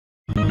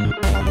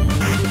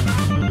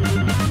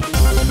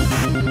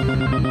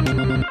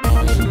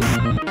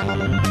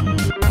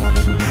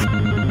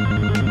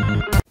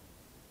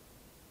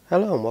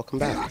Hello and welcome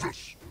back.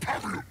 Orders,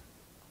 Pavium!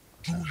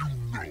 Do you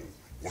know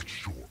what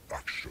your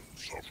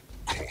actions have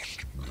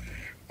cost me?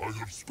 I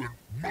have spent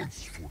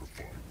months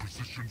fortifying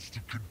positions to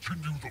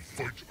continue the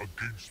fight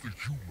against the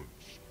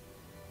humans.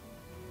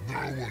 Now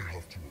I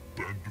have to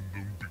abandon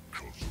them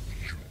because of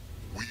you.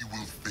 We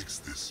will fix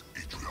this,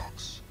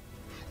 Atriox.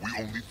 We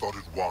only thought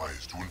it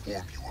wise to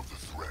inform you of the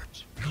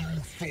threat. You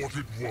thought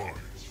it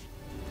wise.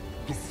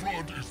 The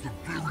Flood is the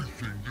very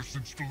thing this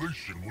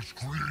installation was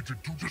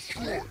created to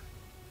destroy.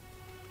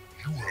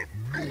 You have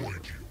no idea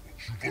what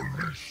you've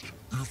unleashed.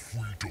 If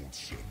we don't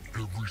send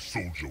every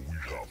soldier we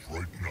have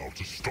right now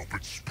to stop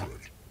its spread,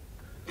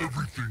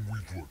 everything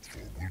we've worked for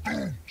will be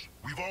doomed.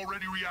 We've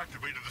already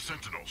reactivated the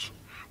sentinels.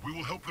 We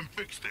will help them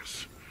fix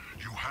this.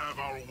 You have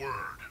our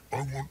word.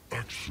 I want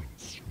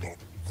actions, not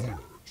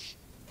words.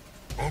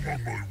 I'm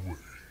on my way.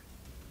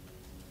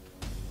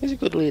 He's a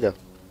good leader.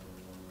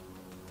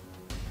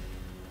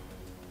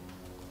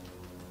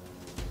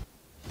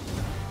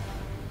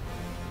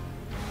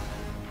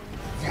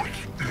 What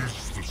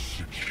is the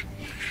situation?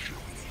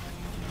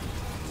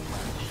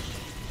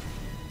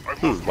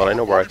 Well, I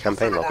know where our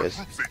campaign log is.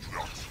 The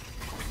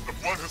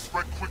flood has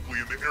spread quickly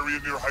in the area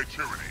near High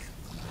Tyranny.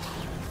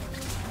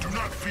 Do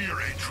not fear,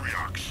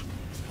 Atriox.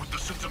 With the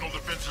sentinel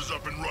defenses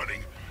up and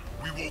running,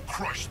 we will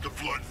crush the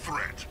Flood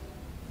threat.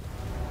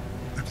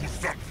 It was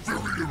that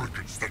very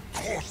arrogance that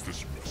caused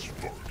this mess,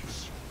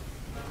 Vargas.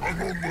 I'm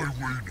on my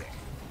way now.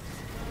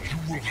 You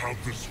will have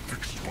this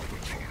fixed by the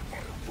time I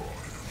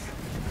arrive.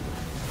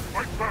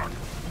 Fight back!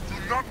 Do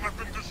not let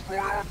them destroy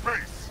our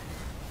base!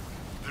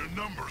 Their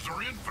numbers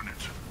are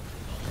infinite.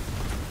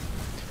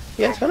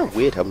 Yeah, it's kind of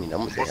weird how many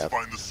numbers We they must have.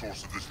 find the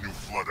source of this new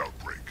flood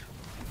outbreak.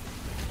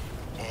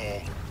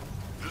 Oh,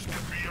 this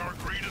could be our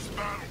greatest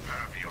battle,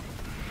 Pavium.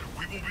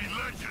 We will be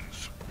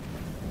legends.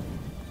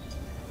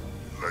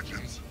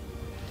 Legends?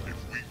 If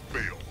we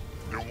fail,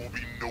 there will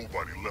be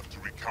nobody left to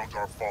recount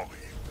our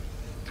folly.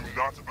 Do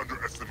not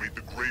underestimate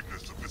the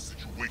graveness of this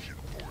situation,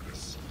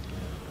 Fortis.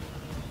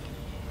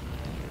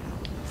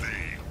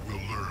 They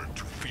will learn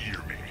to fear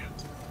me.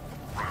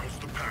 Rouse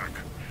the pack.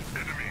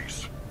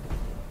 Enemies.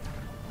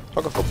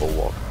 I'll go for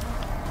Bulwark.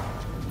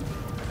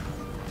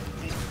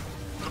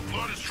 The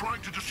Flood is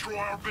trying to destroy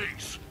our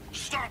base.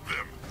 Stop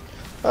them.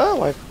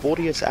 Oh, I have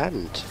Bordius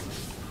and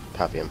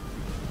Pavium.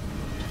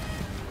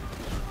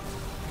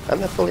 And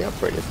they're fully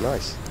upgraded,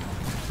 nice.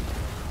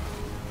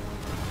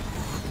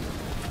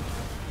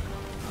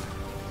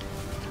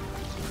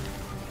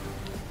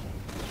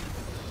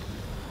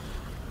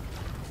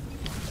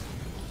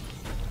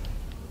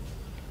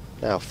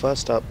 Now,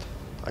 first up,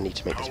 I need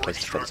to make this place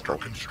defensible.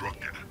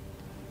 Constructed.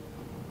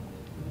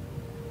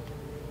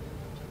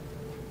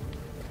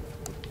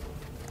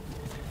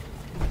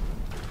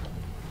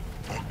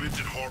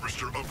 Augmented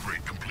harvester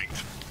upgrade complete.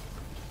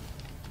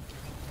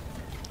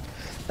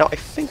 Now, I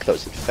think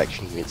those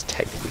infection units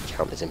technically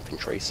count as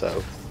infantry,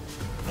 so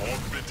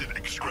Augmented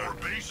extract. Our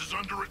base is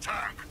under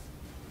attack.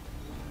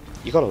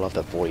 you gotta love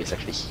that Bordius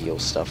actually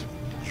heals stuff.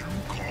 You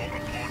call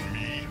upon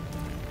me.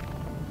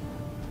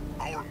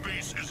 Our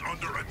base is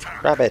under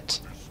attack. Grab it!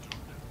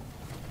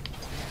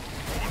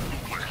 On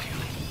the way.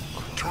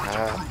 Turret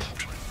Crap.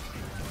 approved.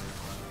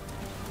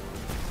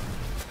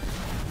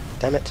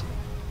 Damn it.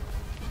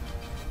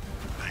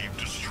 They've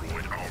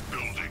destroyed our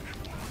building.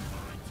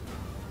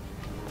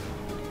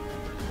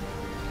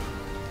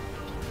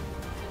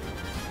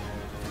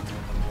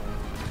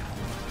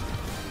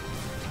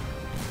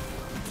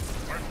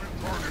 I've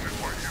been targeted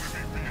by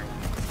enemy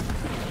vehicles.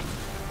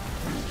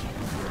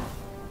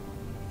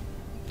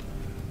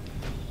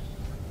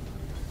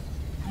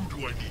 Who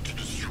do I need to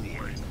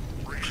destroy?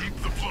 Keep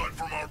the Flood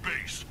from our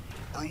base,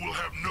 or we'll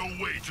have no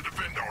way to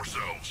defend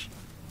ourselves.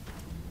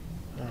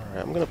 Alright,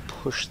 I'm gonna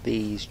push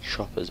these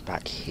choppers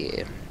back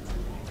here.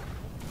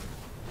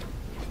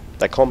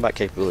 Their combat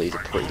capabilities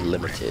are pretty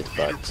limited,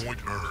 Leader but point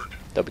earned.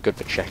 they'll be good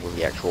for checking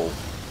the actual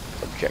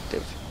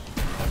objective.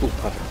 Ooh,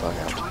 perfect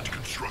burnout. Turret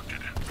constructed.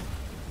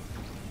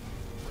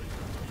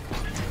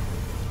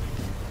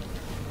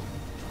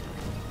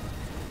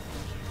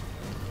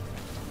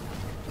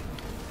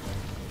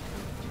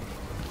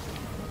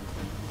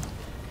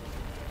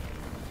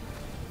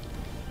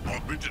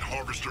 Augmented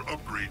harvester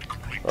upgrade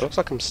complete. Well, it looks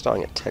like I'm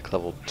starting at tech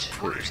level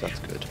 2, so that's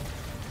good.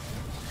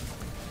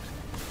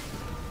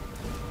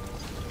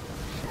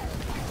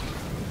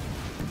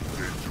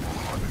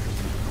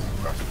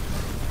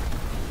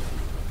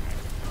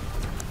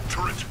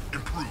 Turret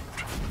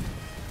improved.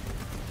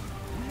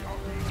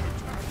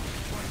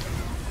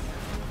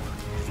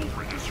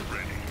 Forward is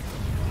ready.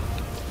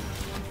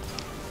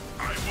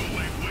 I will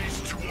lay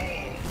waste to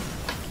all.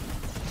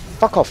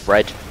 Fuck off,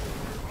 Fred.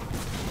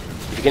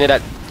 If you can hear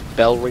that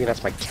bell ringing,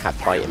 that's my cat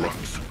biting me.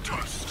 Rocks and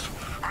tusks.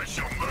 I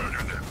shall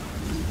murder them.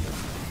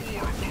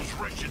 More of those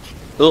wretches.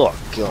 Oh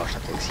gosh,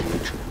 that thing's huge.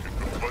 If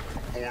the flood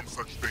can form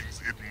such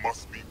things, it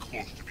must be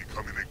close to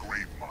becoming a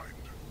grave mine.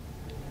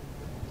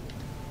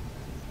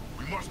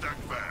 We must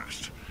act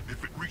fast.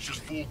 If it reaches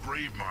full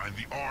grave mine,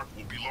 the Ark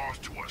will be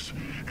lost to us,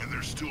 and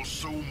there's still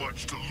so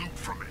much to loot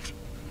from it.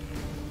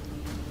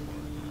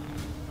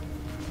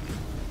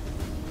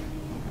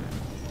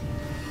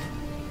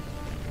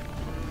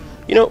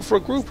 You know, for a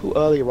group who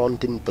earlier on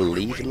didn't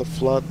believe in the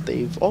Flood,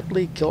 they've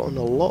oddly gotten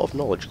a lot of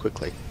knowledge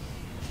quickly.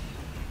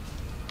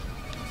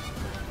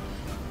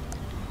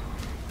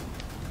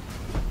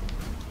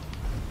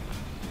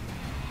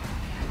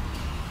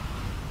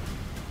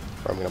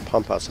 I'm going to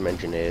pump out some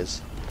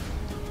engineers.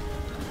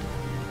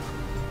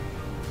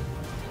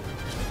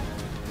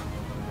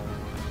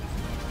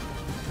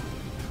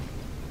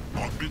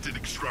 Augmented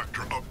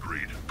extractor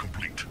upgrade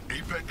complete.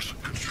 Apex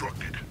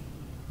constructed.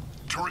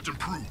 Turret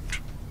improved.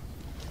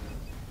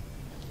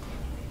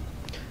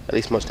 At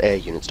least most air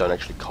units don't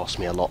actually cost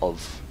me a lot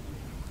of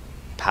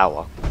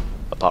power,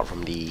 apart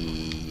from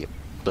the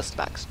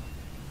blisterbacks.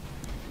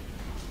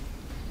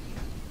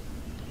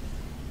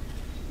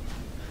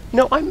 You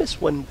know, I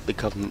miss when the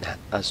Covenant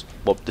has...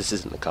 well, this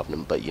isn't the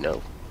Covenant, but, you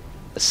know,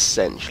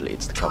 essentially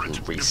it's the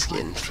Covenant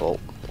reskinned for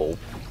all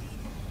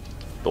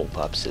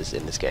purposes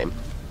in this game.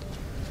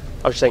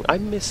 I was saying, I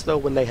miss, though,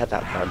 when they had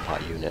that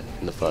vampire unit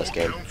in the first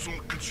game.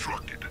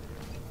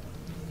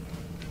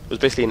 It was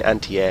basically an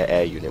anti-air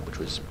air unit, which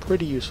was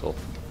pretty useful.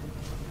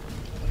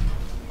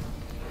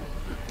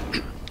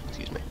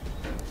 Excuse me.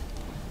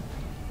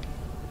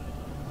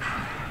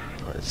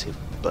 Alright, let's see if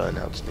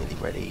Burnout's nearly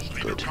ready.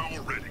 Good. It's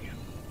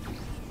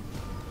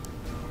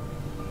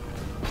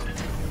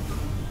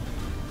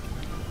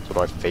one of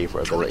my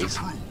favourite abilities.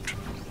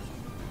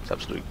 It's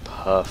absolutely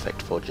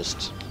perfect for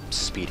just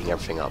speeding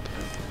everything up.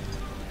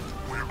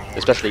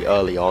 Especially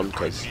early on,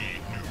 because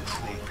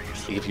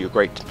it gives you a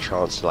great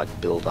chance to,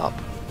 like, build up.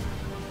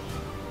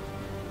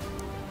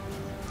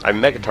 I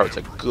mean, mega turrets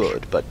are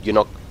good, but you're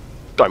not...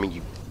 I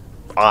mean,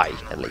 I,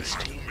 at least,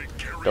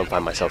 don't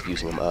find myself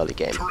using them early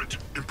game.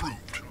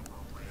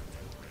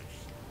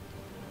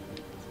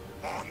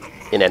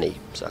 In any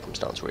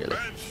circumstance, really.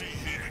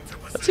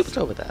 Let's see what's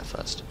over there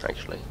first,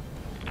 actually.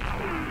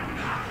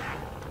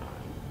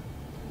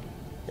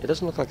 It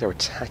doesn't look like they're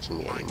attacking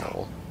me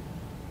anymore.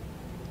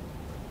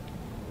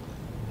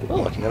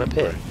 Oh, I can get up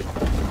here.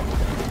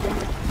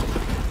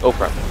 Oh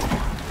crap.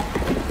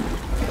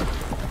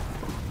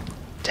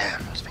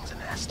 Damn, those things are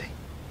nasty.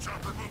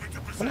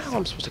 I wonder how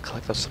I'm supposed to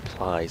collect those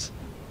supplies.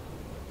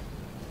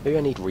 Maybe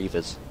I need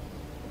Reavers.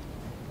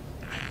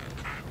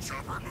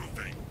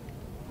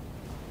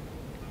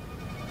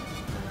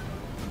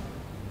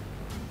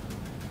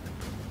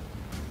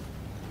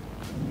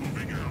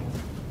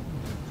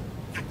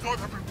 The Flood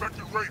have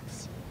infected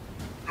Wraiths.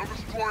 They'll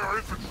destroy our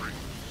infantry.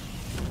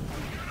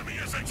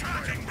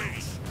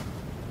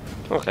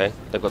 Okay,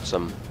 they've got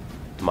some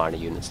minor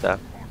units there.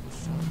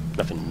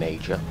 Nothing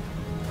major.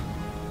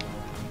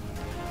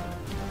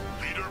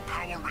 Leader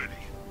power ready.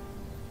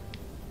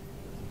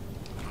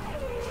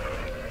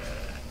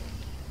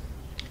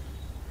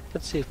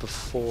 Let's see if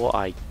before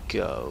I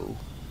go,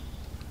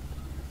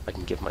 I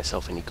can give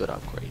myself any good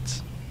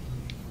upgrades.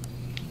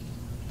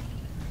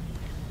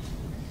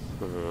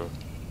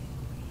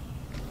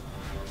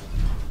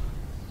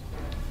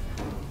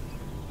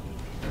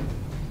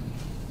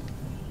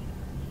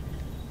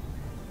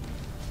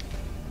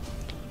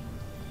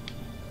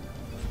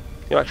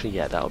 You know, actually,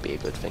 yeah, that'll be a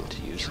good thing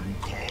to use.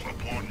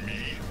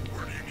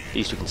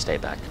 These two can stay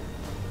back.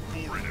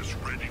 Foreigners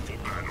ready for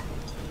battle.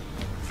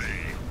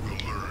 They will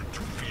learn to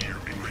fear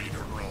me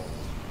later on.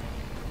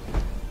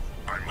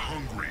 I'm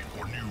hungry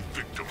for new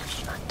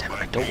victims. Damn it,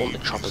 I don't want the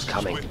choppers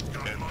coming.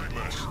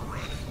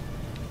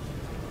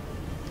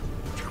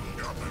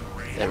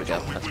 There we go,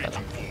 that's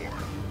better.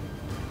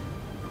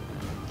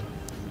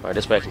 Alright,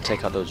 this way I can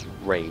take out those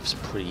Wraiths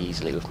pretty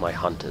easily with my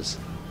Hunters.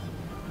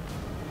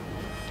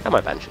 And my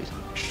Banshees.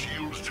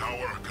 Shields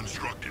tower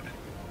constructed.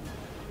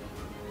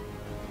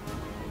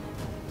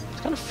 It's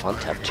kind of fun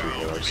to have two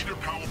heroes.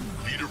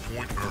 Leader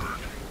point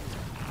earned.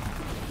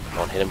 Come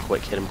on, hit him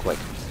quick, hit him quick.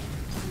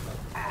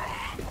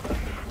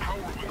 How are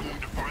we going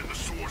to find the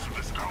source of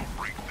this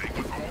outbreak thing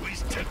with all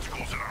these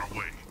tentacles in our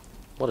way?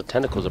 Well, the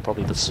tentacles are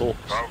probably the source.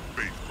 Have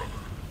faith, brother.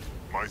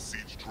 My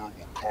siege turret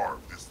will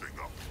carve this thing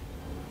up.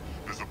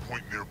 There's a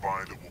point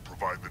nearby that will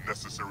provide the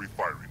necessary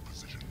firing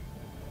position.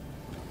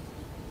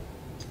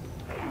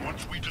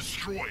 Once we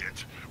destroy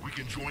it, we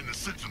can join the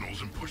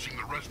Sentinels in pushing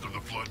the rest of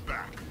the Flood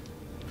back.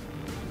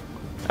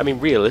 I mean,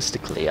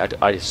 realistically, I'd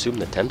assume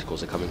the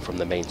tentacles are coming from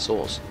the main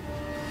source.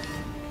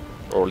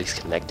 Or at least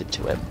connected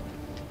to it.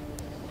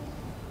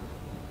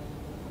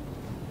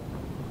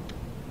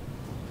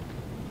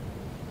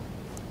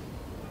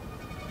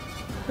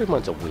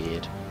 Mines are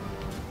weird.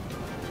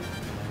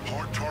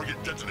 Hard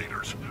target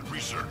detonators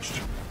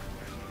researched.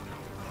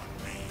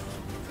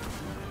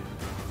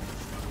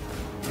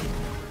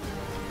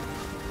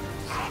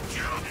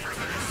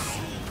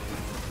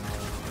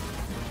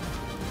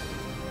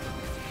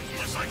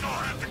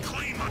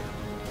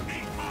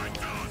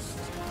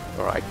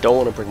 Alright, I don't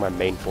want to bring my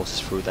main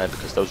forces through there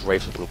because those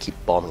Wraiths are going to keep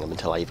bombing them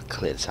until I either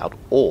clear this out,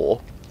 or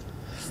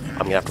I'm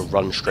going to have to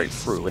run straight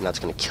through and that's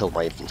going to kill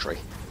my infantry.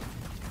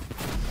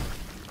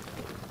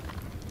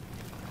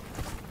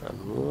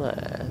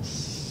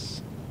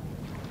 Unless...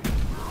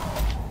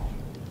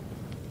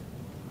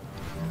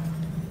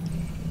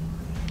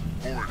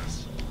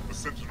 Foreigners, the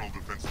sentinel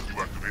defenses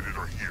you activated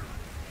are here.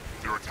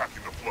 They're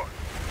attacking the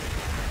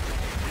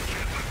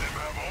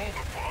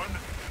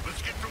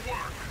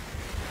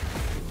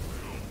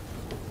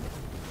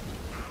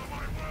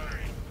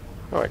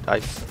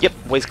Alright, yep,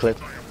 way's clear.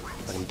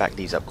 I can back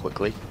these up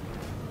quickly.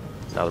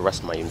 Now the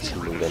rest of my units can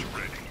move in.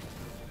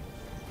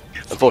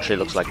 Unfortunately, it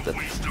looks like the...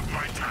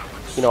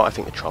 You know what, I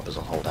think the choppers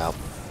will hold out.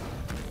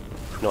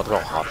 You know, they're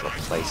all half of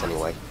the place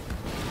anyway.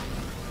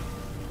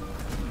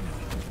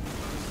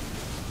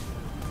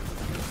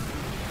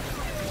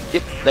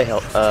 Yep, they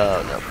held.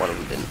 No, one of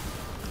them didn't.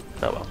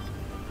 Oh well.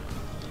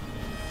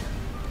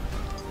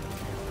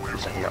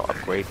 So I can now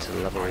upgrade to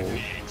level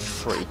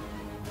 3.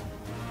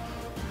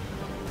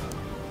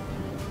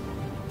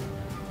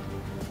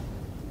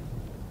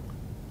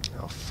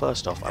 Now,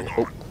 first off, I will.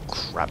 Oh,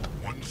 crap.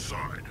 One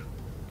side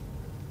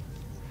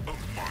of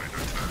mine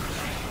attack.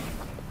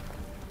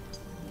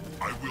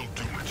 I will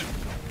do it.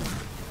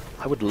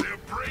 I would. They're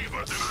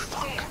braver than I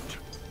thought.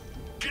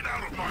 Get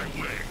out of my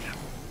way.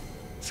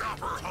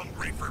 Chopper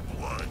hungry for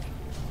blood.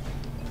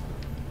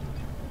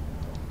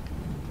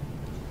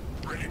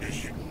 Ready to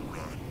hit and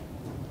run.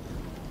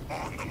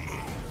 On the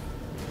move.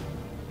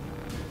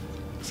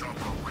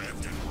 Chopper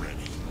revved and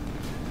ready.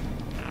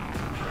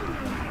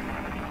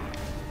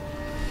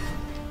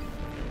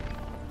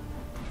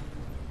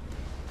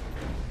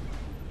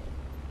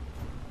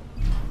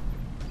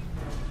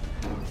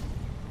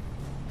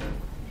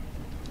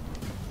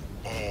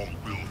 All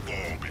will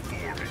fall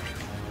before me.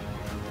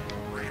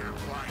 Raider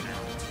flying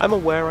out. I'm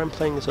aware I'm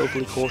playing this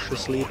overly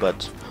cautiously,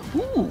 but...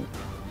 Ooh!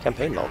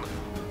 Campaign log.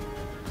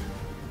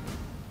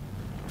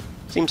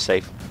 Seems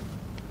safe.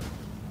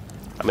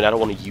 I mean, I don't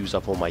want to use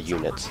up all my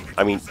units.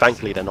 I mean,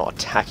 thankfully they're not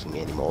attacking me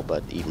anymore,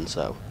 but even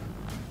so.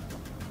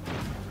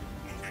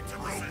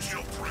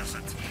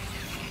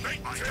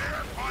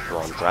 Come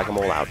on, drag them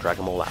all out, drag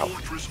them all out.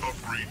 Fortress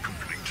upgrade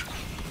complete.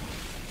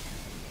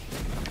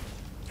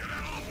 Get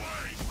out of the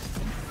way.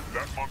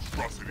 That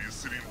monstrosity is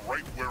sitting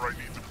right where I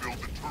need to build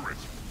the turret.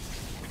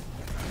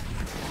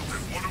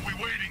 Then what are we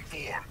waiting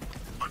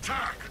for?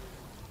 Attack!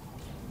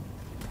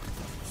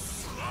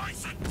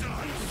 Slice and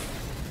dice.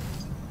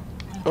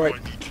 Alright,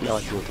 now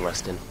I can move the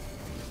rest in.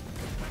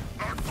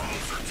 Our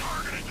foes are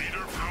targeting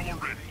leader power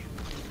ready.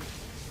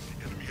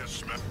 The enemy has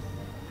smacked.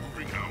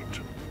 Moving out.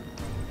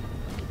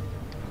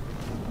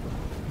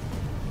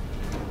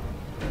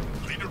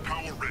 Leader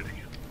power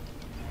ready.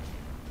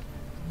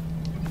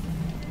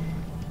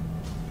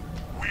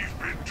 We've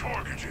been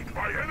targeted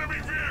by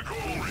enemy vehicle.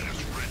 Turret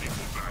is ready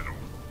for battle.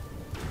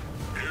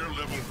 Air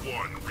level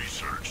 1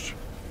 researched.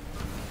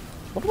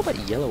 I wonder what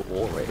that yellow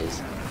aura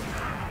is.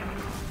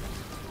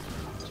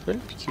 It's very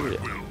peculiar.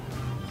 I will.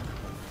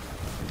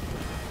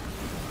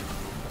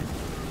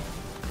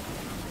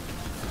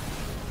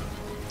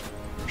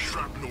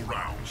 Shrapnel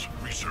rounds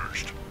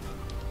researched.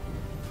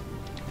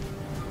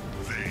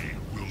 They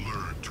will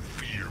learn to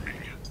fear me.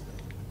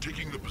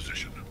 Taking the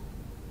position.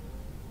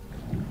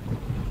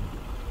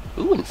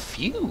 Ooh,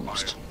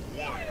 infused!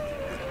 One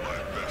with my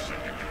best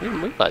I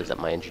didn't realise that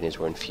my engineers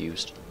were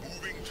infused.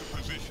 moving to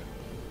position.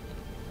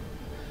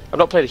 I've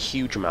not played a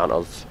huge amount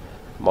of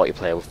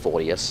multiplayer with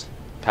Fortius.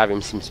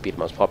 Pavium seems to be the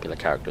most popular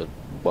character.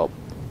 Well,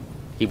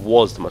 he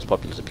was the most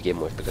popular to begin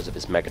with because of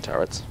his mega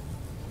turrets.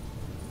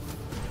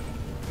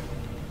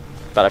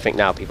 But I think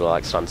now people are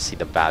like starting to see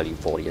the value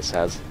Fortius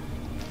has.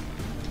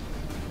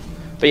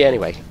 But yeah,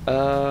 anyway,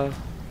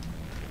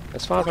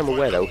 as far as I'm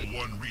aware though,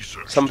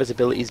 some of his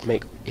abilities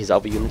make his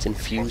other units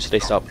infused, so they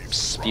start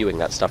spewing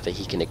that stuff that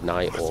he can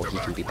ignite or he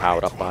can be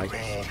powered up by.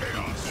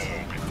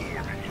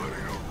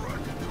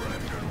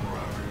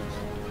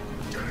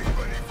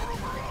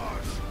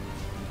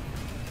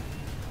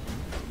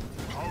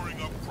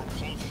 Powering up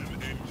propulsion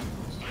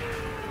engines.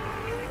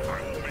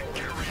 I will make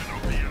carrion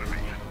of the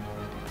enemy.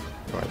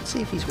 Right, let's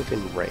see if he's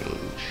within range.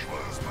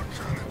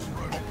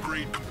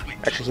 Upgrade complete.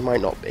 Actually, he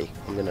might not be.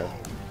 I'm gonna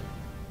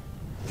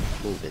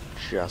move it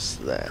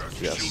just there,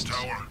 Shield just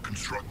tower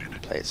constructed.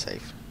 play it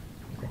safe.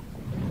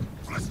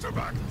 Blister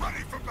back,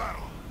 ready for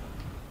battle.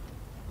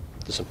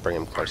 Doesn't bring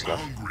him close I'm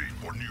enough. hungry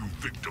for new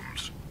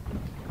victims.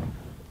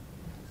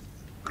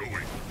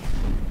 Going.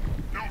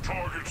 New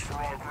targets for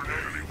our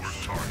grenade. Really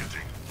worth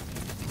targeting.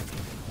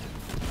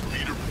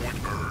 Leader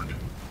point earned.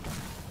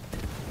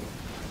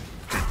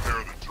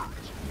 Prepare the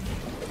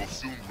turret. We'll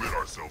soon rid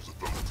ourselves of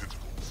those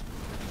tentacles.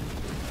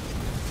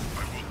 I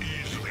will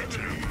easily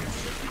take this.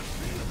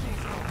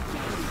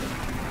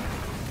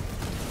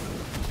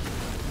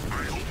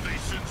 I hope they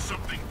send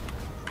something.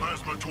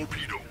 Plasma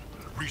torpedo.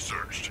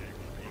 Researched.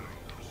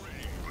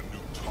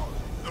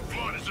 The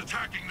flood is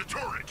attacking the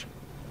turret.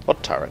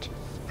 What turret?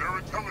 Their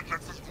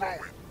intelligence is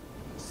growing.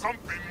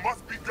 Something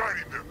must be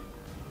guiding them.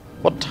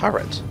 What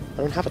turret? I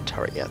don't have a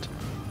turret yet.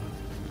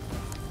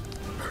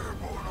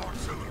 Airborne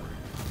artillery.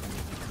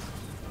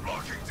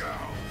 Locking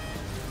down.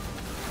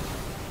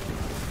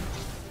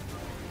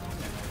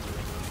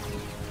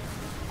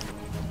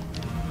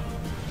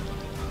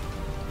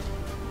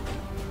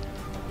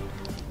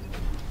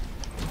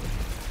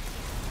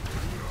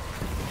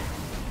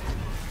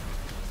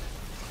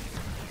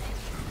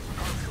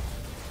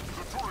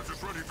 The turret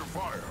is ready to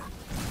fire.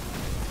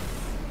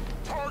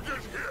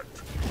 Target hit.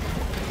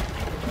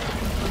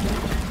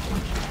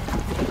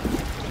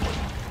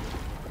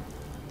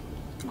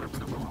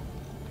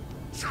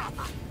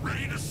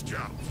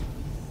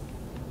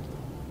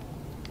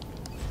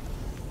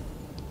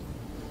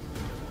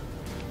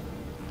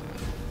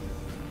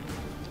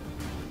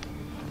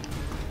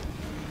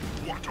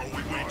 are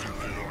we waiting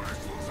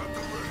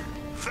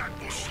for? That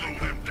will slow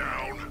them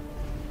down.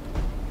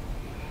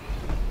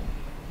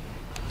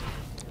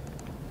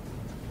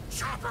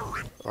 Chopper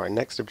rip. Alright,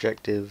 next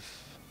objective.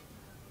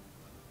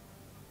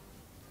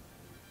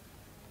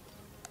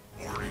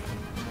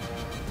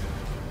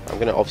 I'm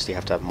gonna obviously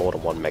have to have more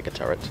than one mega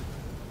turret,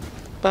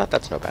 but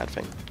that's no bad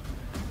thing.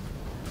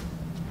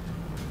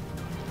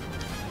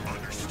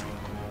 Understood.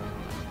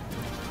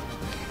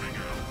 Moving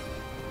out.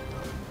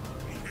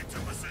 Moving to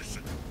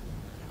position.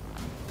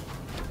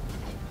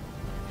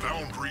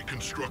 Boundary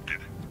constructed.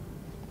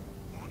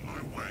 On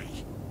my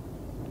way.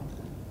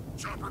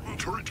 Chopper move.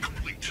 Turret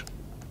complete.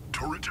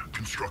 Turret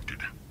constructed.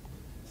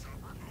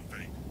 Chopper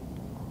moving.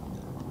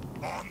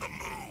 On the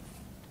move.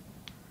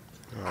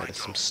 Alright, there's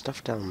some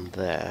stuff down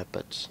there,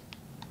 but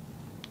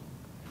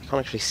I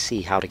can't actually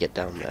see how to get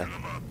down there.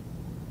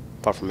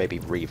 Apart from maybe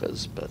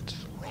Reavers, but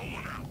Rolling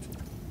out.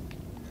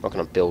 I'm not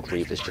going to build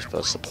Reavers just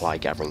for supply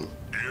gathering.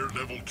 Air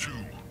level 2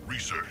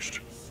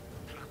 researched.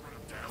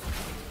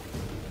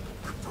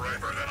 We're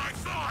braver than I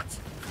thought.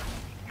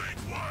 Make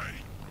way.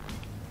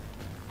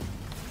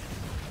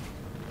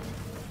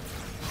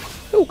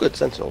 Oh, good,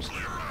 sentinels.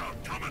 Clear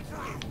out. Coming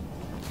through.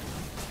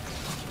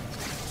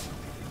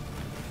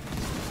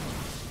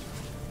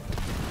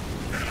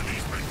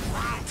 Enemy's been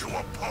ground to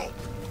a pulp.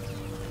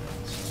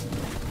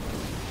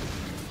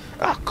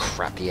 Ah,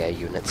 crappy air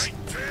units. They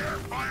dare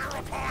fire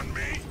upon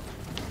me.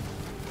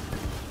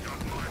 Got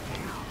my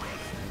motor running.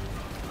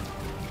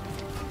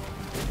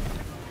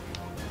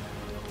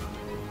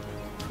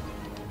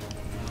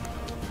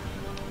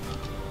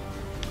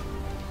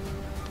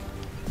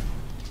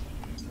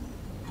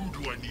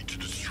 Who do I need to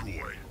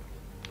destroy?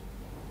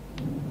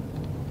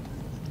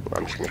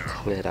 I'm just going to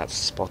clear that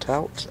spot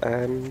out,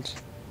 and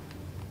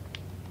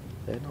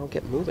then I'll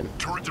get moving.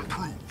 Turret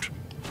improved.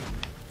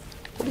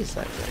 What is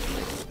that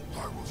exactly?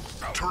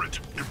 Turret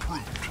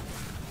improved.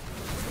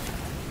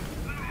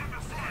 Under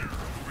fire.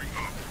 Moving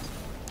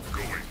up.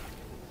 Going.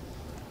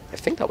 I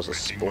think that was a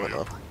Making my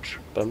spawner, approach.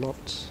 but I'm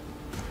not...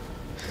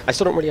 I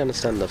still don't really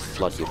understand the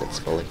flood units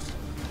fully.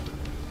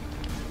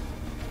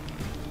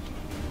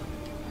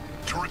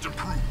 Turret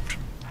improved.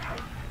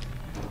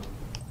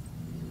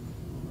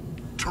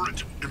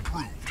 Turret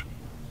improved.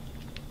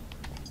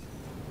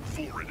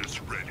 Forward is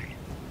ready.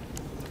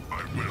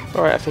 I will.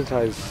 Alright, I think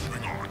I've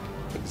Moving on.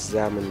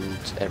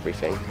 examined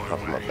everything apart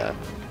from up there.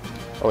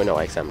 Oh no,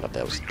 I examined up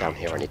there. It was down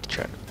here. I need to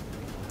check.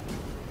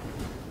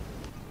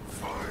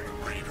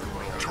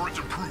 Turret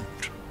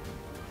improved.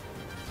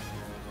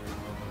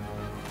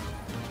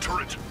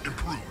 Turret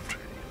improved.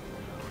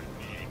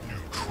 I need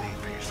new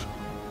trophies.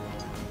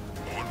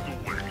 On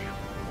the way.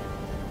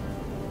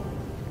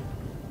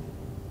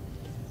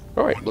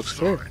 Alright, On looks the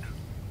clear. side.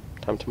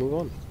 Time to move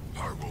on.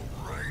 I will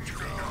rain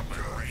down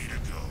ready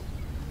to go.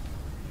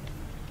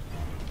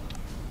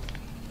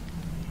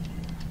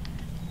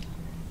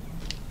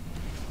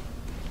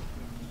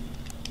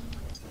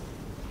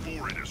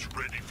 Forward is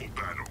ready for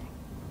battle.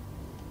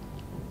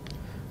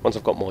 Once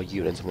I've got more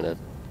units, I'm going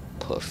to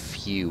put a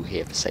few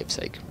here for safe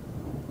sake.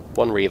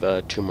 One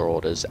Reaver, 2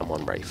 Marauders, and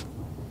 1 Wraith.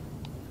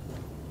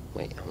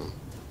 Wait,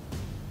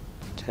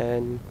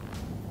 10...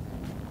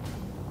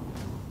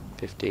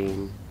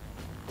 15...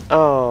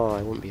 Oh,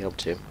 I wouldn't be able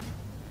to.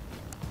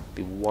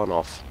 Be 1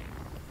 off.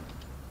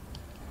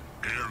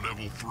 Air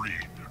level 3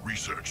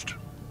 researched.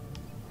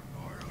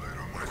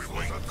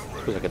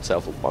 Suppose I could sell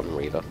for 1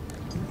 Reaver.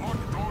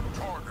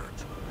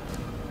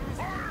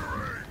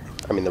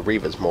 I mean, the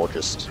Reaver's more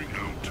just Moving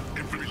out.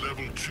 Infantry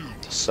level 2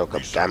 to soak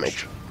up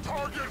damage.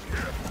 Target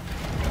hit.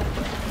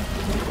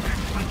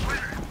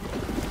 Retreating.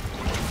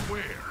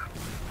 Where?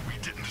 We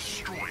didn't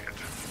destroy it,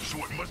 so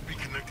it must be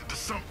connected to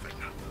something.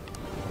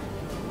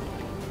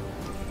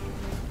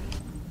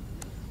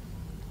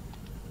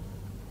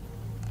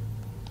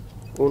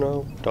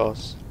 Uno,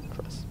 dos,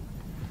 tres.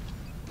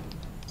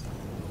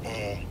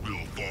 All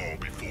will fall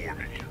before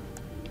me.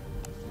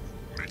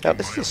 Now,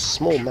 this is a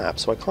small map,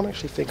 so I can't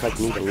actually think I'd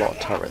need a lot of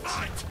turrets.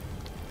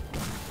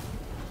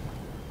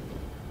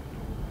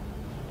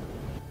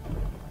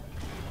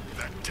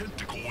 That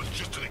tentacle was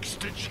just an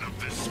extension of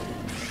this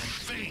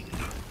thing.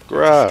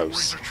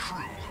 Gross. Stories are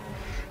true.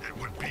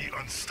 It would be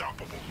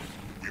unstoppable.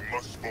 We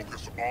must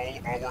focus all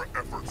our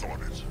efforts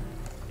on it.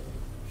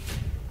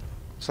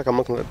 It's like I'm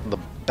looking at the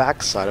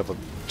backside of a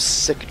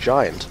sick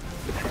giant.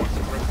 We must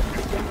arrest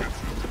its movements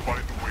to find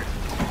a way to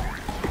destroy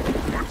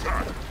it.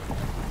 Attack!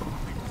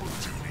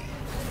 Duty.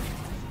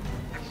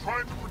 It's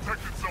trying to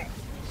protect itself.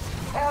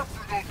 Carve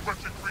through those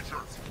wretched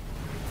creatures.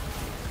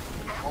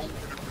 How can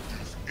it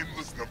produce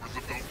endless numbers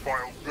of those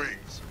vile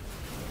things?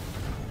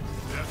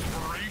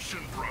 Desperation,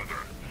 brother.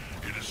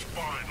 It is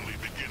finally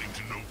beginning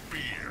to know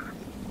fear.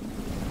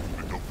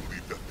 I don't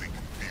believe that thing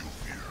can feel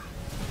fear,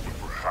 but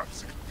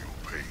perhaps it can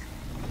feel pain.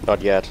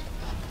 Not yet.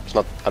 It's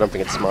not. I don't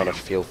think it's smart enough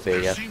to feel fear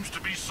There yet. seems to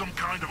be some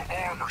kind of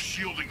armor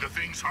shielding the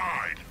thing's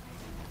hide.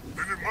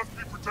 Then it must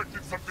be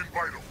protecting something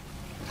vital.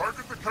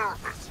 Target the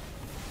carapace.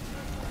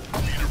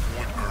 Leader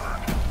point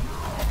earned.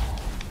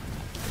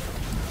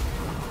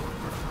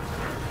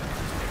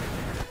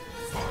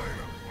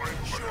 Fire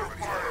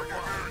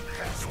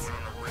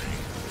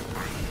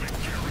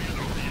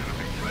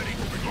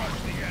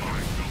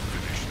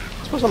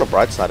suppose on the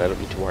bright side, I don't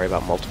need to worry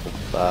about multiple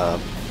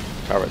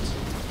turrets.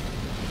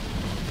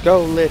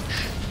 Go, Lich!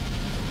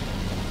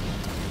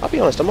 I'll be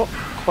honest, I'm not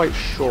quite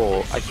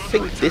sure. I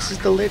think this is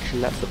the Lich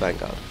and that's the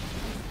Vanguard.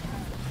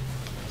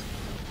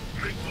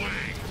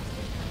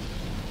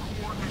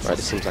 Right,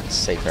 it seems like a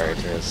safe area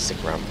to stick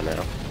around for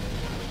now.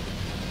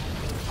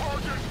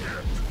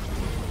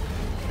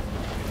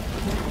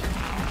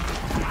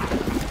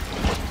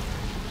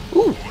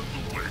 Ooh!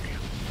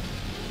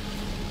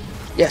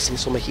 Yes, and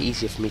this will make it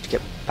easier for me to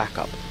get back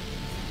up.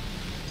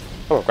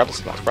 Come on, grab the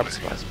supplies, grab the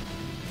supplies.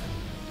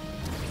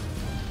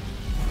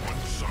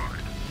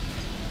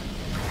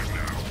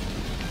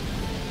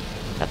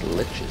 That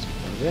Lich is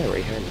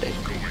very handy.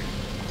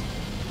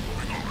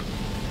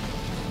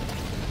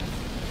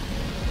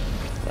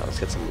 Now let's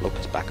get some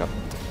locusts back up.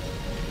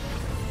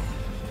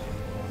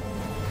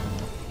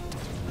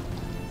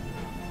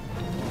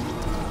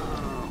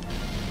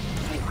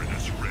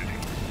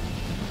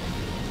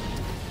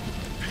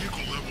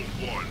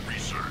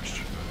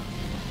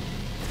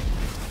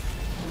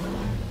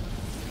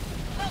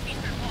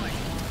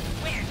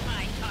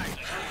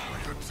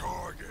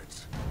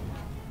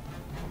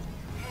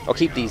 I'll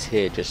keep these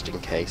here just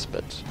in case,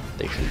 but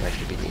they shouldn't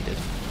actually be needed.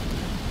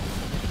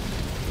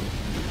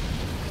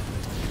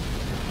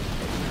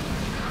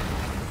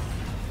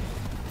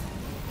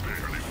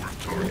 Barely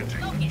worth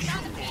targeting.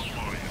 Show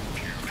my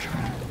infusion.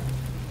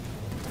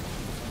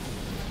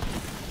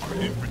 Our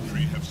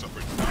infantry have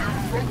suffered.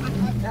 You've broken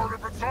through part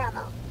of its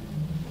armor.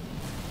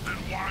 Then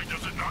why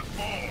does it not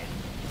fall?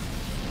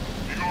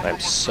 I'm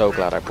so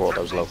glad I brought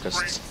those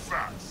locusts.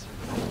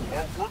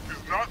 Our work is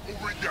not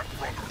over yet,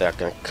 brother. They're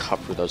gonna cut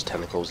through those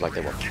tentacles like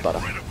they want butter.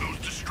 Get rid of those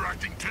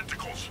distracting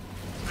tentacles.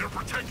 They're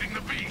protecting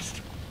the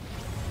beast.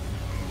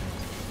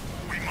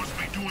 We must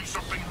be doing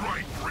something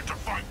right for it to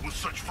fight with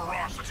such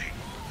ferocity.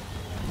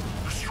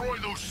 Destroy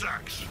those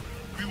sacks.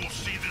 We will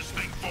see this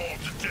thing fall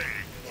today,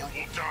 or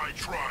we'll die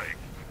trying.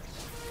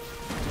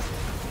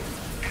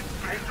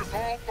 Focus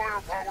all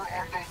firepower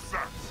on those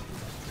sacks.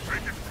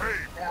 Make it pay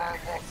for our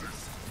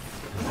losses.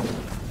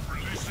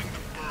 Releasing the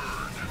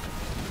bird.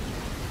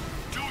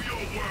 Do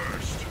your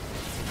worst.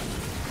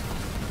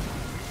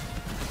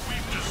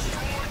 We've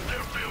destroyed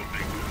their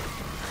building.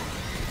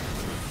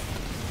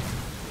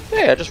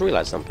 Hey, I just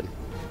realized something.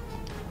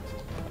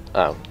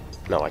 Oh,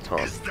 no, I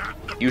can't.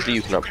 Usually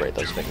you can upgrade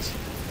those things.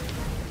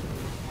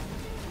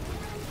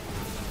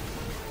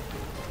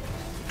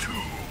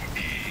 Too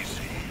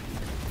easy.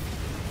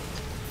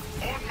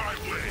 On my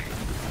way.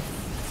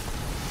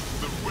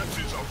 The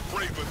wretches are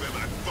braver than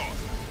I thought.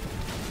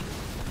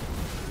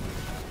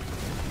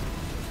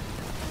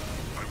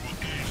 I will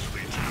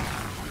easily do.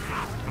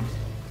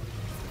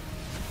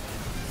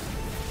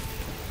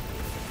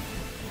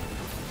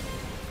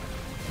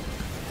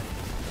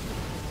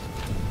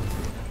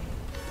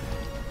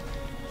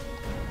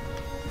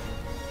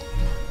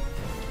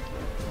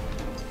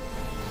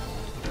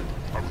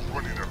 I was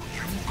running out of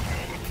You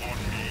call upon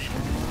me.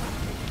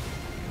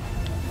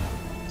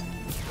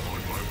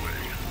 On my way.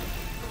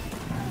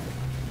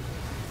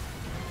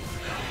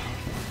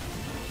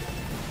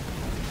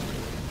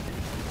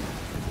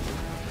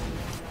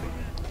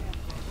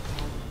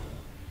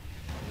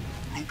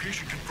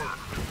 Location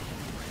confirmed.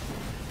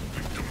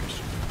 Victims.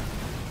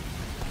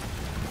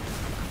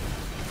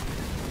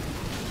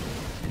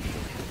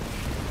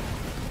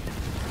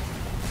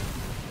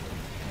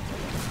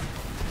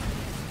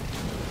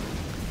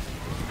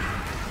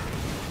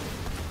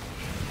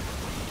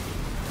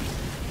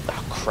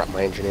 Oh crap,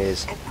 my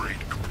engineers.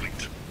 Upgrade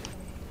complete.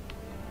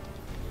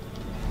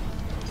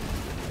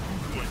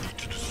 Who do I need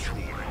to destroy?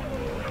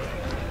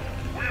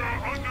 We are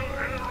under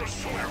air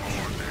assault. Where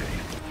are they?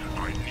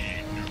 I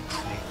need new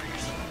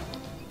trophies.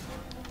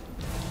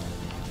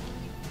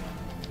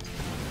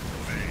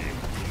 They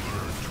will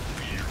learn to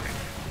fear me.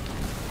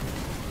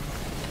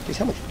 Jeez,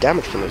 how much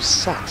damage can those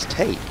sacks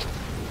take?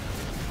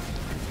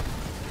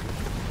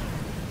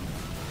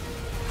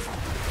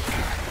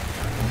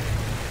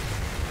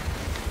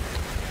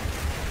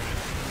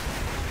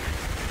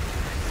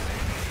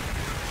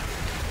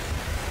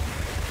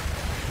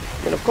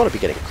 I mean, I've got to be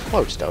getting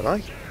close, don't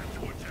I?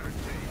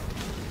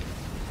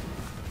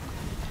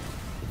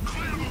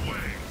 Clear the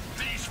way.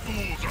 These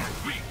fools are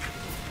weak.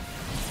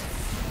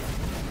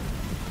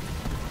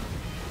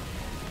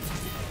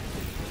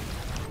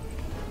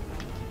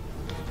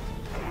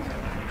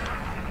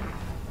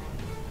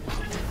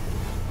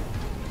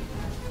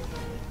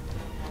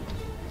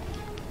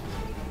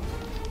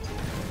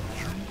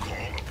 You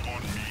call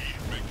upon me,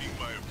 making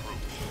my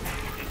approach.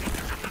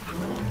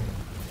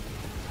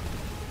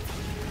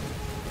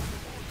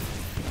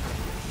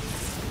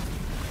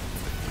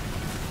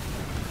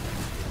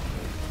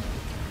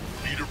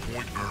 Leader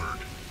point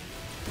earned.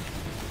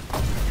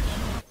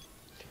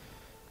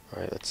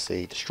 Alright, let's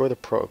see. Destroy the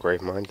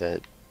proto-grave mine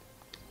that...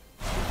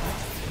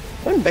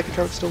 Are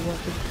Megatron still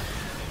working?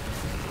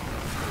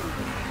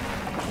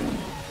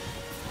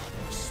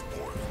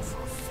 Spoiled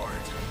for a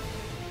fight.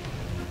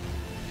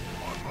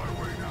 On my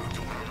way now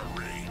to another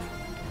raid.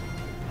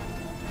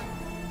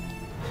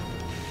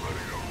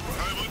 Ready to run.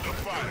 I'm under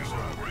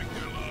fire.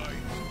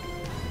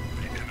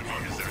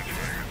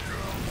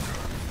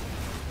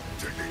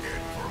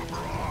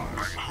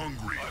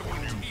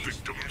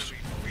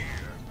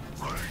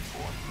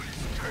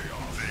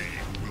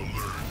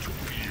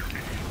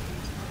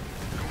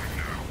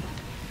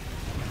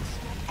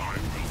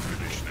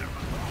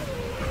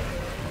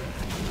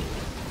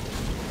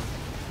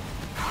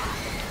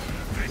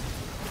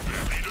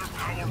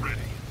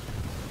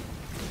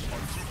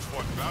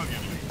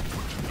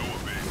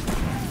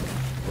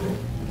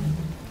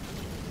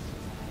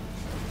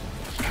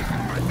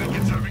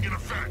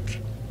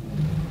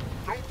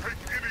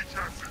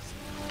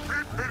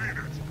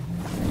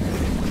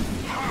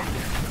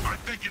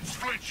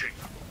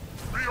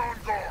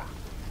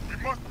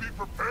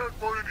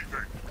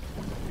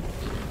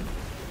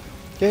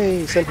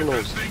 Yay, That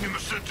sentinels! thing in the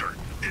center.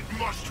 It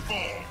must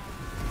fall.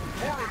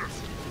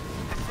 Horridus!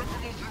 The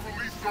sentinels you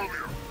released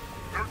earlier.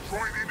 They're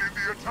joining in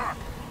the attack.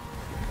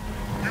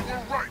 You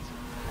were right.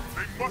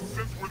 They must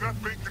sense where that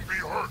thing can be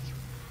hurt.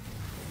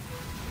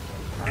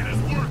 It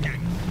is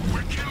working.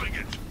 We're killing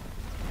it.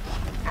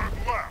 At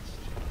last.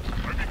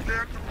 I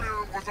began to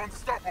fear it was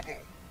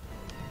unstoppable.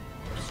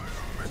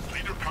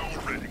 Leader power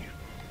ready.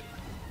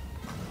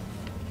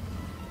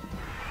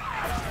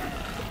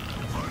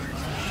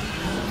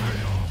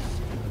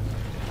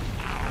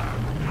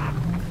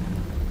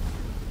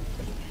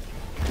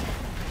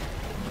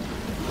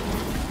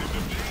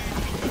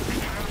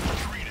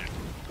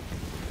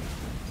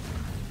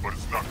 But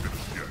it's not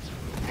finished yet.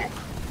 Look,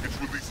 it's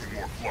releasing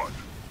more flood.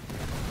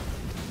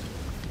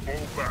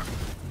 Fall back.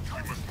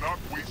 We must not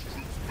waste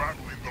troops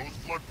battling those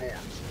flood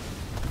forms.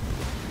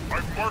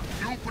 I've marked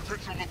new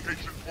potential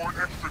locations for an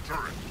extra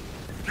turret.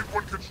 Get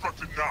one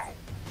constructed now.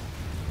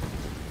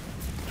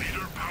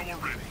 Leader power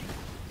ready.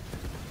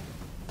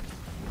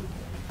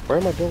 Where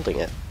am I building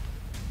it?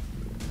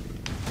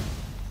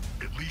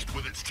 At least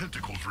with its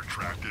tentacles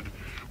retracted,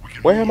 we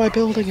can Where move am I about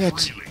building it?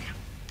 freely.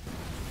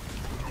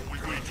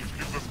 Wait, this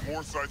gives us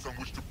more sites on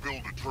which to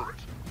build a turret.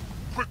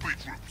 Quickly,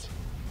 troops.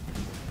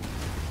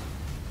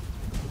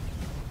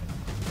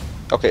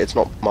 Okay, it's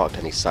not marked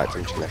any sites,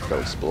 I'm just gonna have to go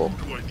explore.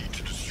 Who do I need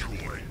to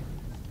destroy?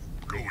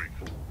 Going.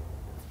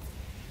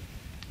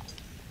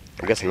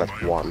 I'm guessing that's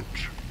My one.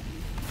 approach.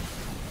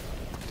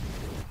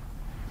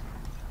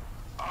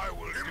 I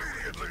will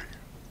immediately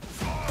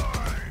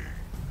fly.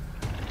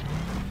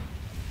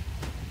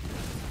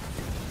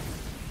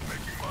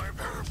 Making my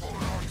appearance for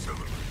an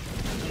auxiliary.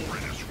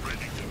 Warren is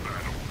ready to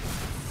battle.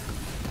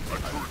 A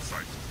turret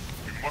site.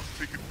 We must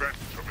take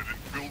advantage of it and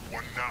build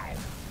one now.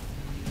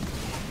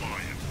 My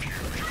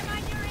infusion. I'm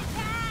under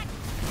attack!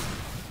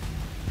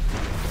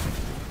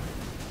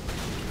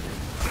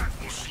 That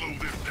will slow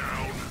them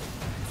down.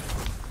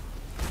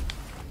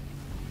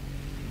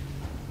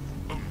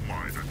 A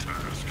minor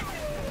task.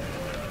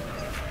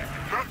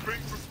 That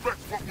thing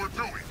suspects what we're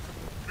doing.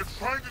 It's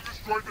trying to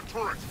destroy the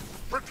turret.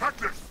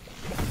 Protect it!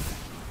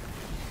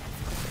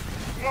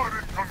 Flood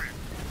incoming!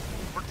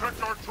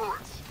 Protect our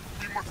turrets.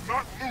 We must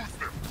not lose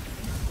them.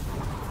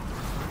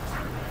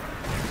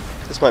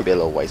 This might be a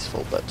little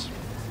wasteful, but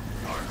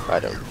I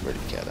don't really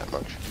care that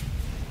much.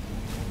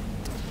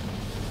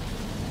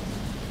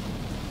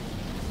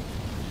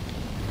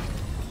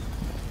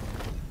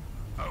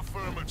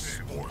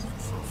 Affirmative.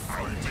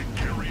 I'll take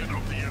carrion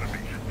of the enemy.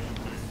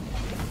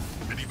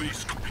 Any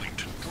base complete.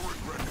 Turret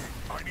ready.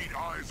 I need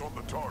eyes on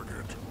the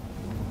target.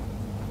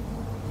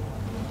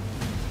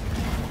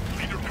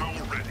 Leader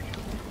power ready.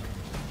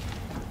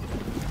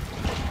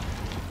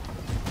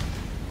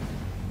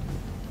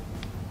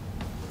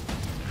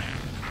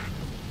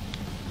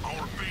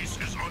 Our base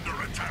is under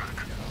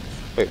attack.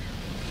 Wait.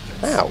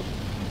 Ow!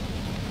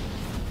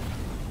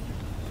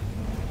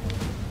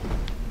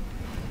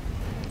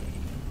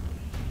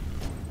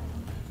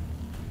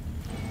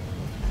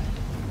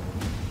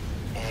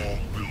 All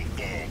will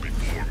fall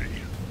before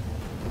me.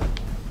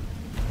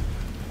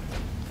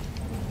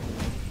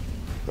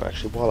 Well,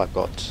 actually, while I've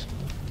got...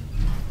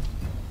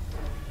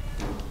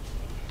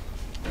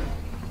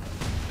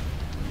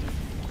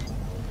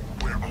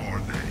 Where are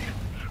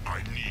they?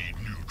 I need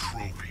new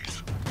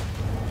trophies.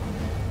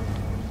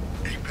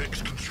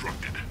 Apex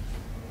constructed.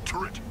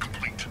 Turret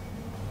complete.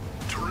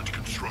 Turret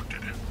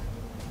constructed.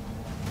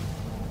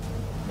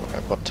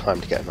 I've got time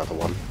to get another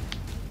one.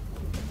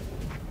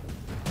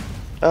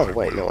 Oh,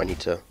 wait, no, I need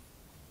to...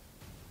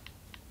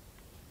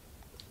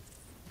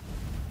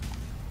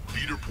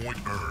 Leader point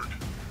earned.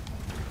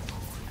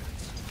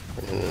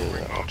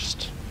 I'll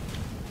just...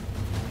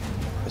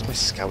 Where's my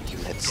scout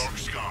units? Dark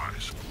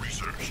skies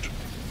researched.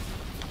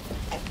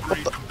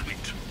 Upgrade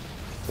complete.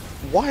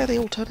 Why are they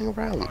all turning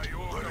around? On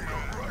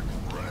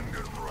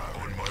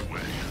my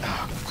way.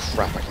 Ah,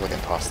 crap, I can't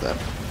get past them.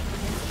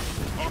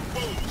 Our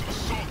foes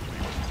assault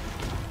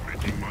me.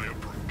 Making my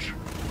approach.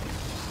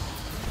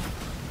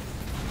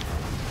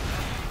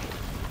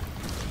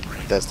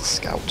 There's the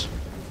scout.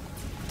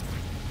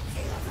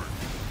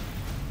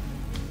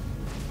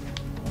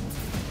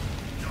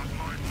 Got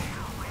my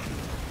motor running.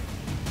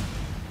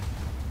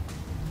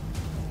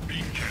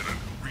 Beam cannon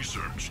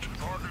researched.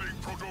 Targeting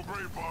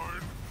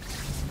proto-grapevine.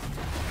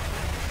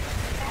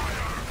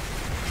 Fire!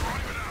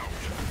 Drive it out!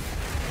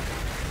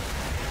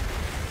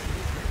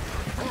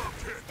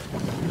 Confirmed hit.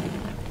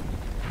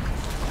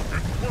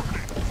 It's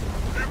working.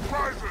 It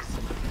rises.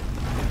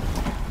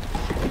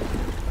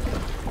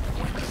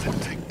 What does it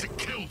take to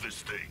kill this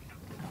thing?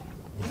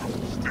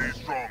 Stay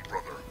strong,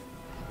 brother.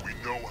 We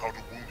know how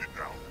to wound it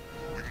now.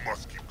 We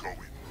must keep going.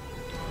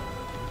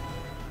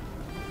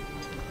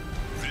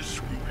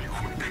 This will be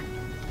quick.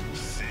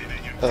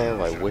 Saving and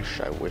Oh,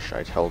 I wish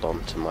I'd held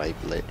on to my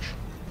lich.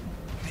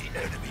 the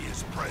enemy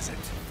is present.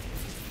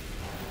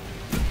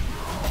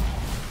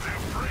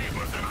 They're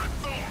braver than I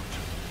thought.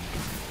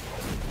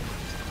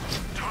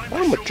 Time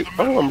to show the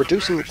I'm mettle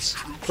reducing of the its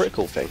troops.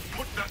 critical thing.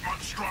 Put that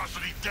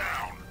monstrosity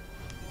down.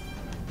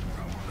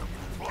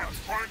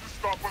 It's trying to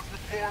stop us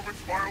with more of its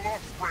vile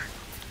offspring.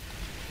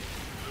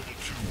 Level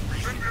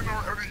 2 Send in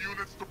our heavy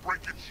units to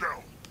break its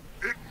shell.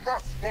 It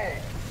must fall.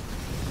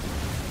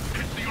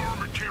 Hit the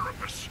armored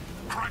carapace.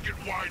 Crack it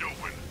wide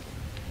open.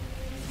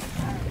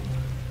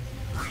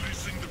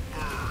 Releasing the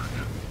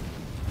bird.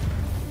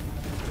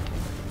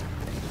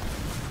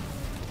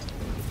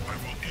 I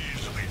will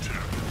easily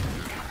tap it.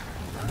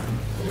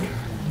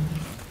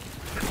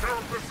 The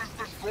carapace is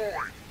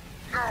destroyed.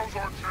 Now's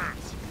our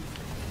chance.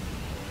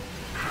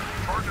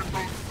 Target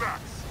those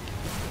sacks.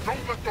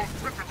 Don't let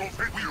those tentacles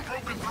hit you. We've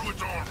broken through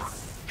its armor.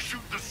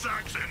 Shoot the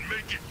sacks and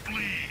make it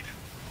bleed.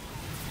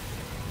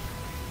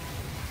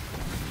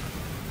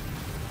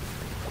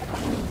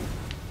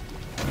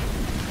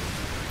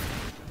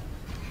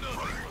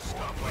 Nothing will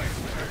stop my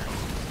attack.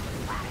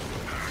 Rouse the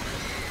pack.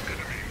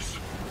 Enemies.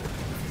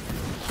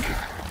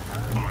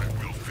 I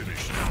will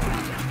finish them.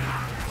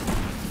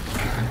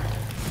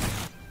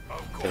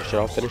 Finish it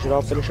off, finish it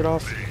off, finish it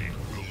off. They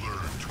will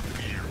learn to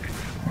fear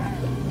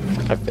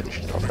me. I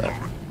finished it off there.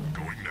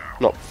 Going now.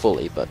 Not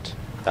fully, but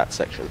that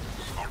section.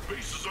 Our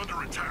base is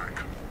under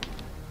attack.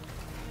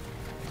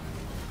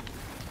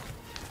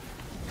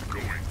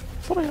 Going.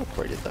 I thought I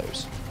upgraded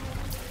those.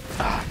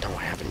 Ah, no,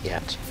 I haven't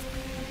yet.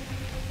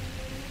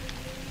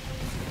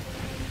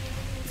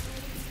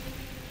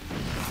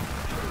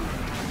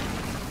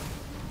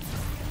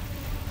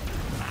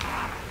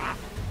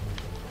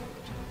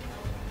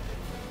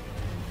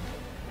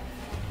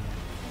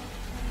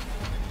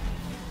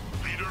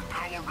 Leader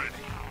power ready.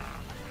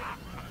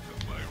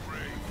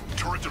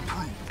 Turret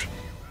improved.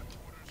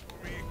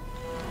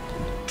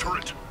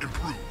 Turret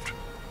improved.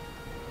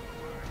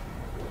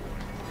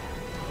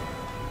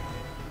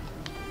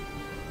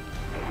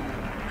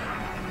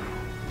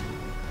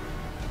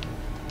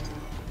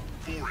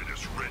 Forward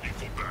is ready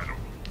for battle.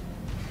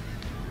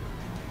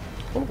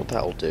 I wonder what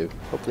that'll do.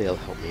 Hopefully it'll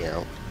help me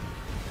out.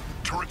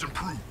 Turret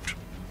improved.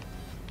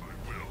 I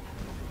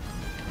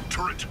will.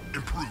 Turret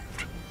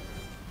improved.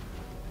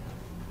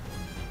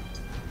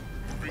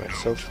 Moving Right, out.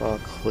 so far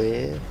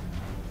clear.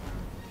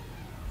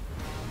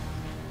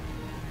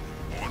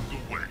 On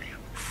the way.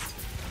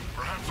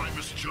 Perhaps I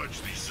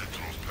misjudged these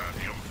sentinels,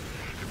 Pathium.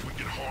 If we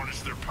can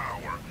harness their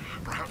power,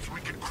 perhaps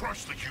we can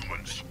crush the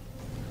humans.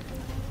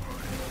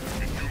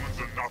 The humans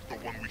are not the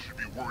one we should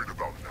be worried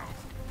about now.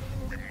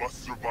 We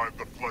must survive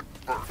the flood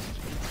first.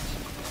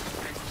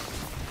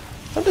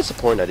 I'm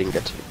disappointed I didn't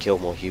get to kill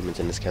more humans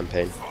in this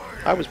campaign.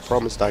 I was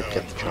promised I'd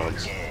get the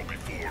chance. All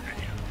before me.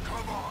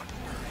 Come on.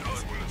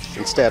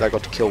 Instead, I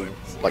got to kill,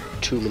 like,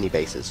 too many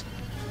bases.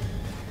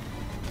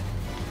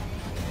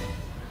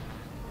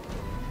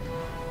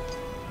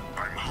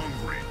 I'm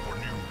hungry for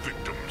new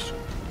victims.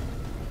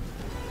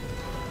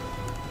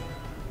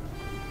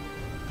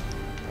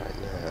 Right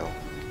now.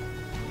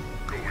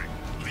 Going.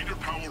 Leader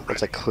power ready.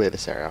 Once I clear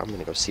this area, I'm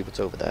gonna go see what's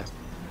over there.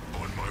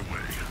 On my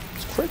way.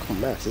 This critical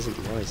mass isn't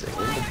rising. I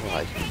wonder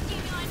why.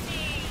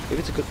 Maybe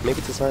it's a good. Maybe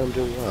it's a sign I'm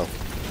doing well.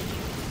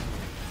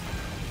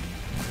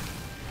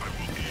 I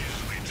will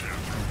easily tear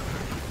through them.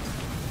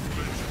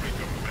 Let's make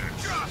a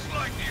mess. Just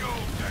like the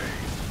old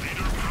days.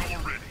 Leader power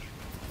ready.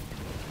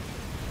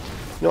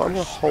 No, I'm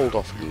gonna hold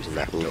off using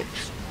that lich.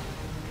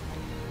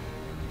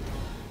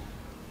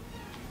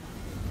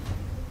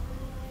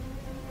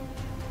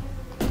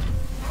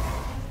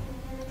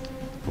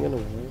 I'm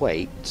gonna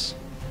wait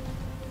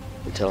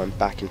until I'm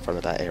back in front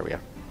of that area.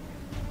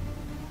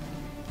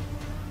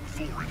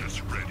 Forward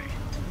is ready.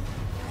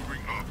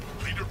 Moving up.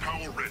 Leader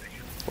power ready.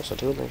 Also,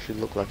 it doesn't actually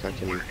look like I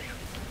can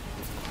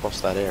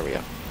cross that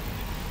area.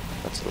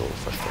 That's a little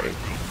frustrating.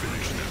 We'll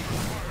finish them.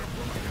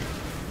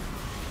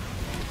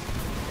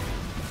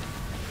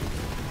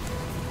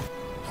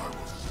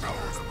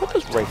 Where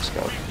does Wraiths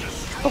go?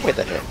 Oh wait,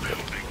 they're here. Good.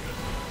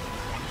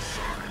 One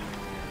side.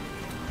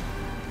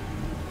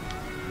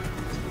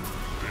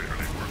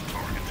 Barely worth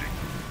targeting.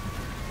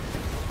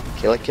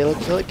 Kill it, kill it,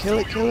 kill it, kill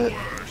it, kill it.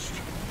 Worst.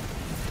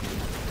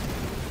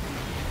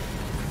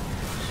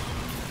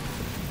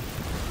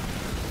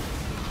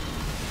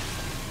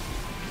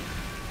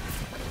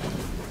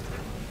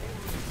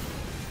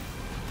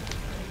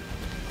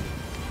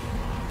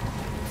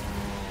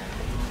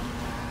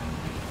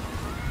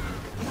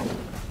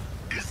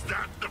 Is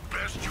that the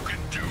best you can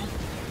do?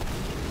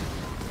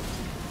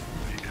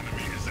 The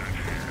enemy is at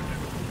hand.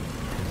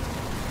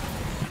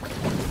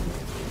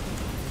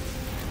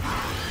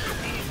 The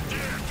bulls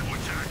dare to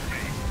attack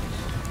me.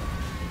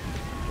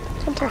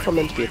 Sometimes I'm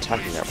meant to be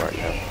attacking that right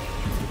now.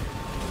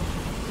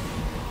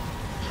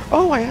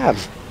 Oh, I am!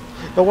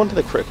 No wonder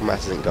the critical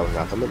mass isn't going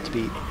up. I'm meant to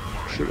be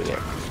shooting it.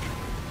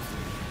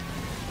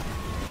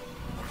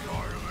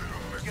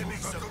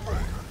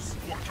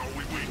 What are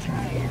we waiting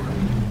for?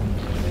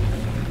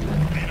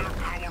 Leader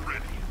power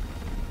ready.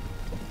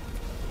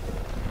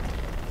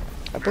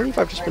 I believe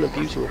I've just been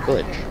abusing a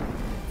glitch.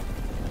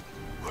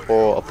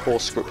 Or a poor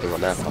scripting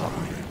on their part.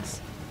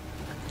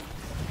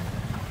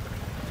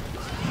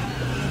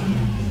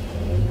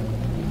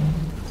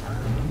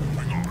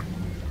 Hang on.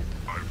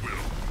 I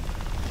will.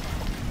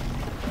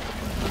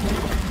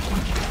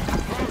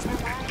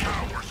 It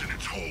cowers in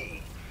its hole.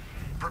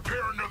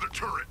 Prepare another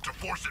turret.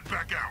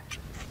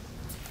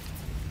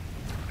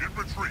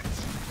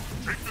 retreats.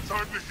 Take the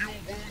time to heal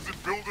wounds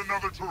and build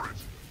another turret.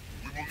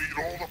 We will need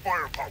all the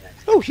firepower we can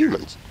Oh,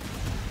 humans.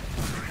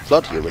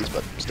 Flood humans,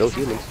 but still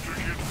humans.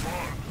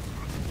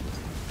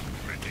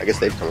 I guess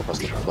they've come across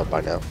the flood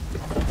by now.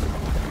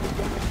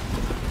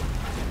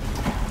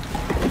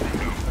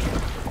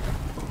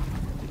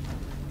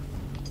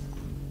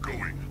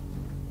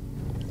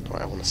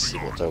 Alright, I want to see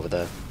what's over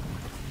there.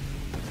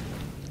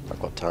 I've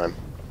got time.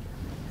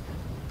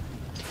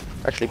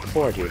 Actually,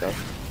 before I do that,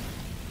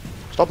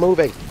 stop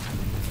moving!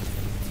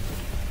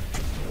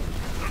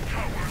 The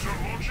cowards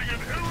are launching an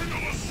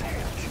aerial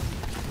assault!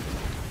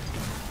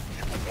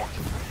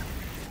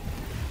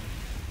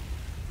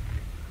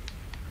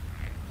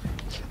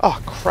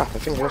 Oh crap, I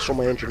think I lost all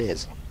my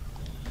engineers.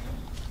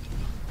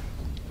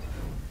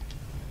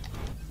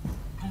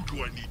 Who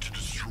do I need to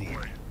destroy?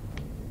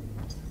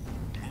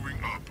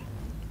 Moving up.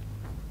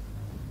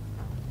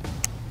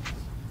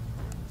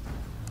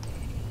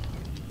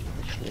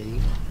 Actually...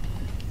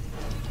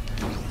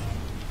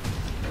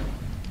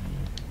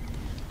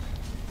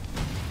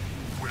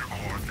 Where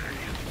are they?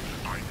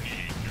 I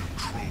need new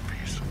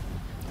trophies.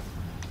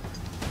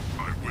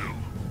 I will.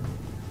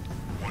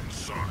 One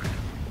side.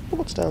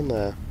 what's down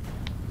there?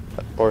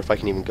 Or if I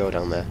can even go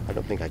down there. I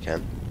don't think I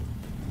can.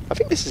 I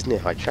think this is near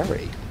High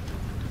Charity.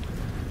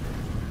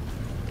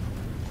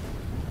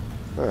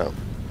 Oh.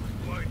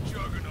 My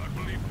juggernaut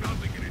will leave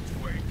nothing in its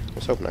wake. I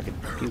was hoping I could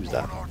use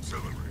that.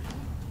 Artillery.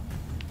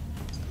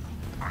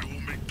 I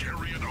will make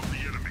carrion of the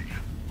enemy.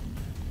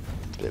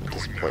 Bit of a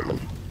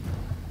disappointment.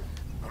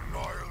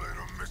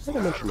 Annihilator I missile think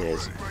I mentioned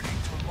is. ready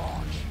to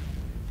launch.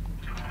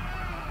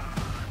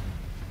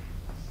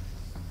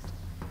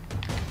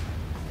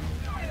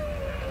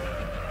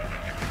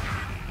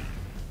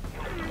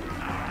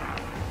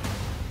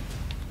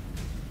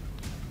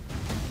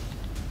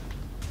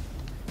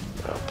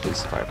 Oh, please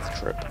survive the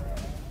trip.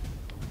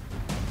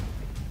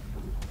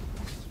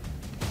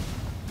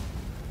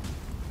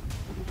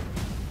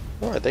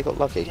 Alright, they got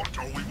lucky. What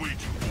are we waiting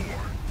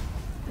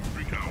for?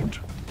 Moving out.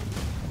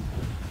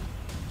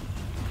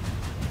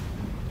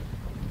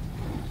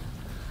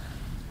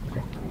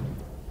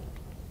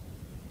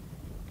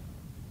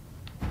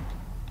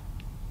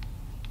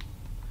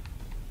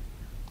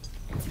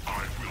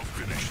 I will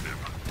finish them.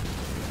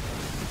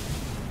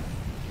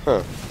 Huh,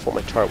 I thought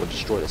my turret would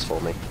destroy this for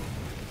me.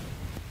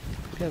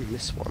 Maybe I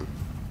missed one.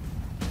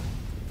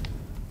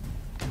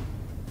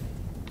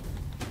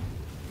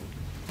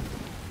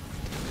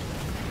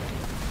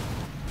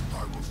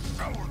 I will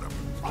sour them.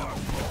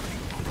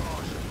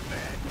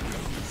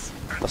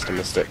 Must have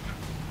missed it.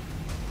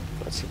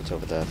 Let's see what's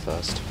over there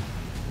first.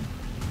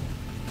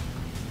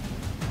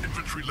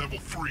 Infantry level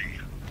 3.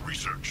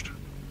 Researched.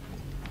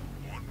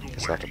 On the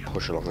Guess I'll have way. to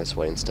push along this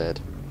way instead.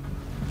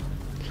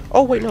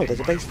 Oh wait, no, there's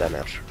a base there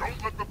now.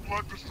 Don't let the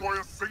flood destroy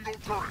a single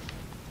turret.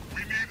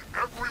 We need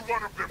every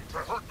one of them to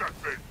hurt that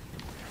thing.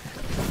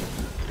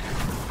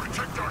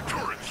 Protect our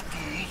turrets,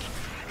 fools!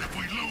 If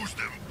we lose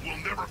them, we'll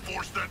never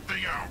force that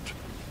thing out.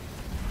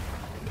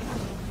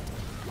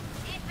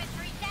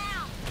 Infantry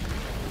down!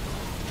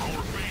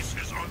 Our base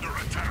is under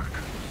attack.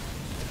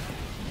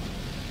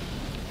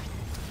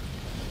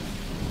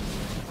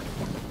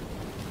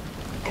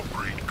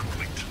 Upgrade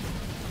complete.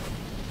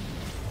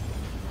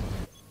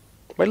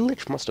 My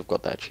Lich must have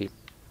got that cheap.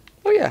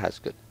 Oh yeah, that's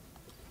good.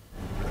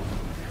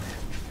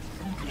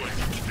 Who do I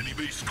need? Mini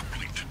base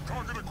complete.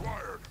 Target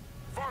acquired.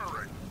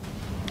 Firing.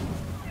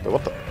 But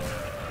what the...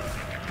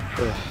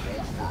 Ugh.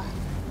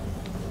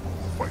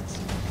 Fights.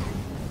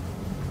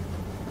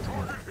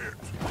 Target hit.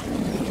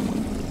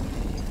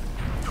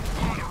 The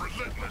pod are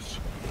relentless.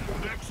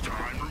 Next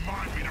time,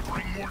 remind me to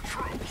bring more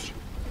troops.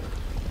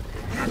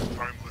 Next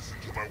time, listen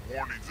to my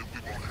warnings and we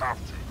won't have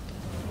to.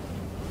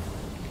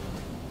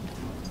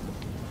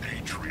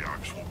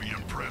 Atriox will be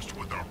impressed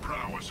with our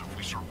prowess if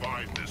we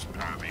survive this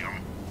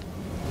pathium.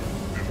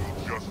 Then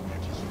we'll just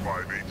need to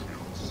survive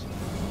Atriox.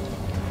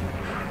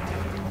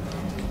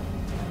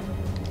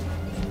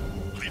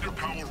 Leader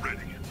power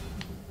ready.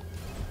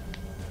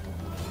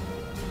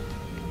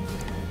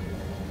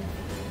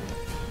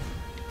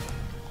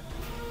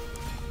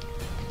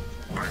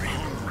 I'm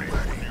hungry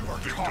for new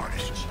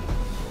victories.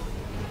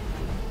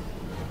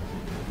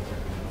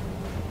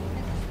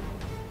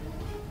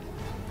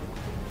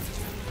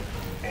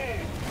 Oh,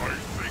 I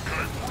think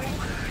I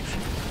broke it.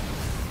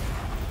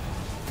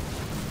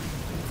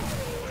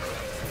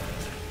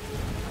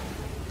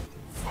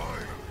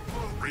 Fire.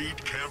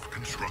 Raid camp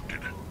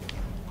constructed.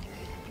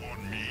 Call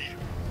upon me.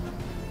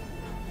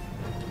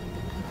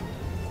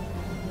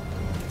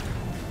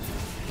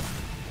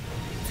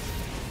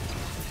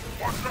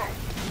 Watch out!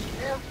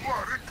 More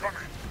flood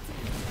incoming!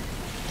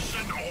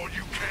 Send all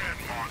you can,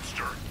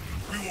 monster.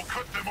 We will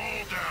cut them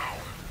all down.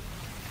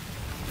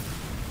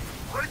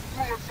 Break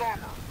through its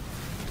armor!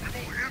 We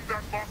will end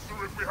that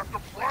monster if we have to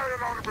pry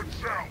it out of its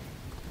shell!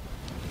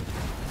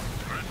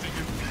 I think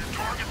if you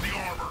target the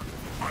armor,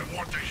 I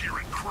want to hear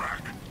it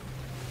crack.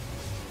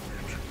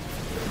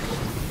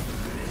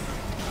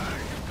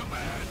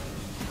 Command.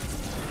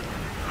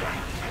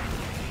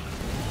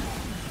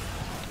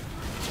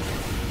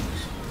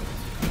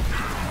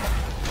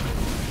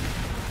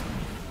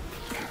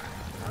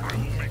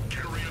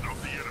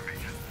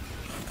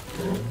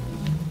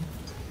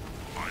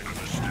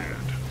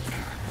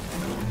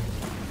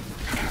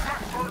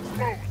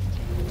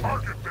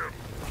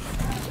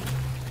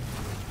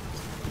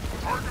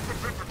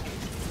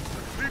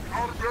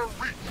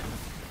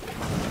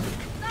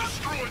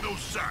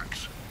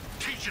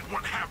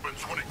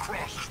 happens when it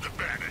crosses the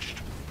banished.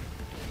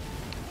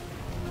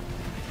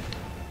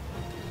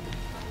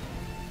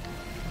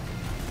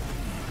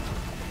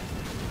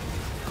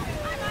 I'm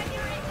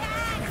under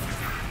attack!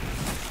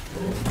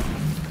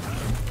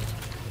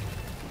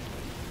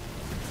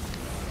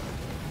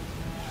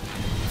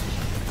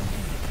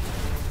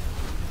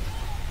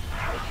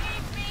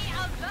 Leave me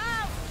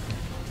alone!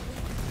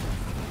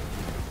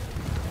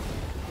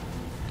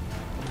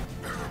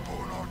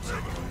 Airborne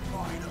artillery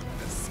light up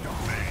the sky.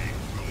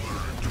 They will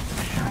learn to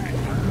fear me.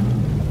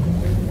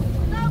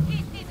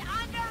 Locust is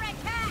under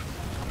attack!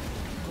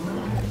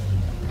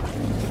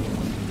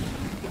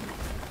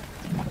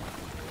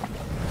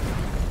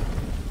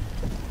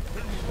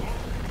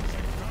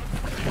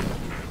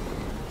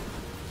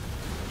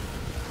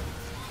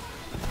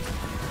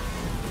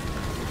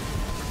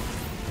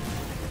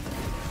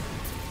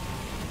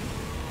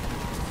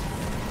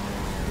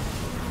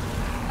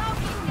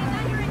 Locust is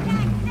under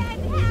attack!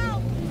 Send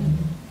help!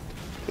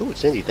 Ooh,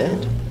 it's nearly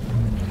dead.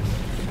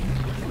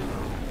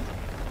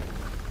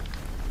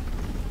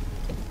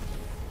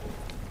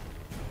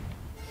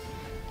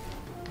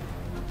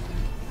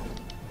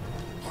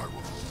 I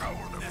will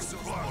scour them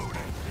with blood.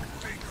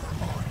 Finger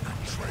on the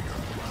trigger.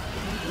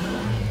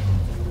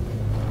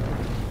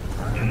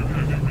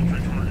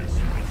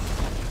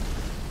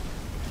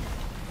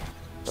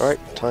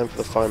 Alright, time for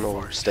the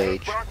final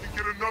stage. Back and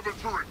get another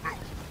turret built.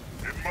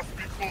 It must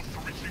be close to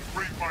reaching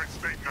Gravemind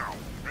State now,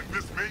 and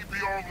this may be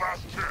our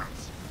last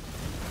chance.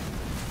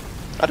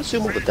 I'd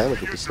assume all the Save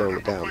damage would be the slowing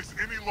it engine and down. replace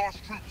any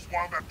lost troops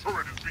while that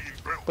turret is being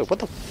built. Wait, what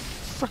the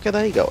frick are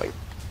they going?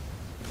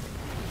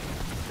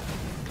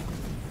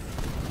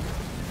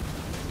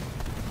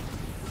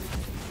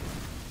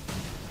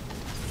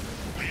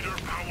 Leader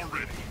power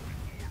ready.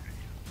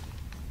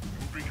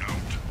 Moving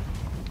out.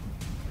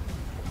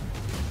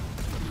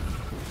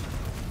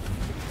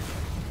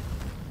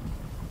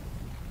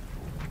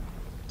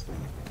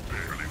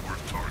 Barely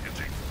worth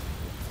targeting.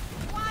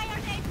 Why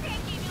are they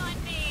picking on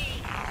me?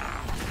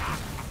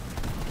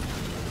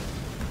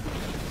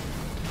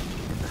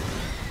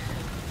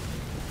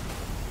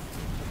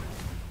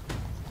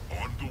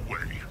 On the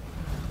way.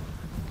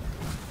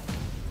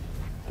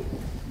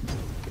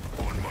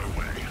 On my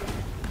way.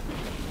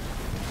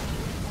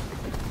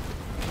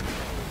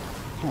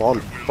 Come on,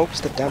 focus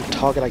the damn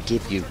target I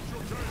give you.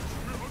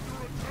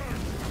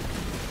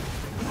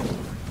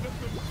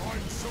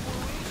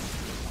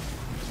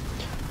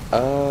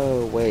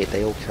 Oh, wait,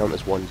 they all count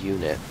as one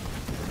unit.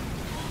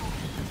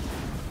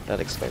 That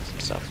explains some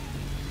stuff.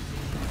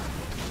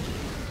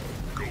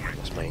 Going.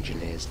 Lost my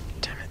engineers,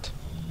 damn it.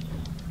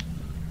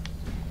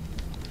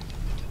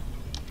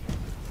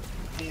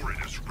 Forward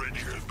is ready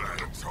to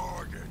battle.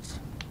 Targets.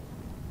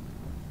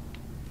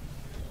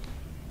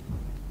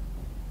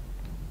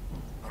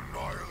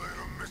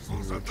 Annihilator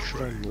missiles at the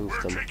Should I ready. move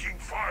We're them? taking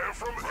fire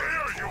from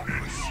air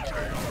units.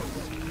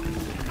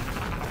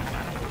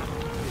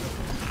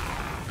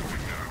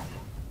 Going now.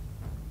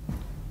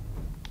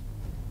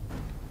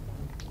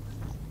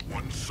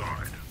 One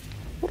side.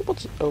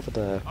 What's over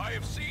there? I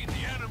have seen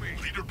the enemy.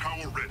 Leader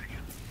power ready.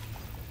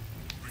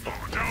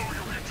 Oh, now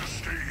you get to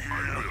stay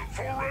here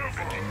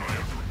forever. Making my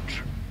approach.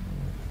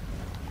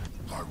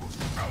 I will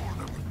scour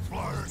them with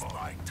flyers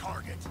by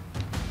target.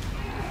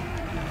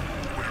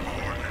 Where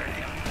are they?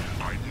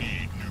 I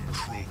need new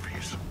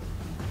trophies.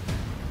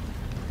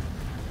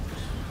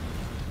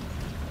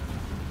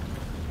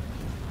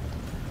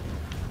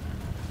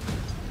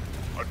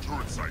 A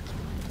turret site.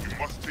 We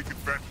must take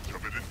advantage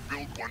of it and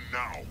build one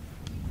now.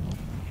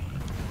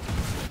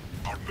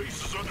 Our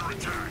base is under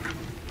attack.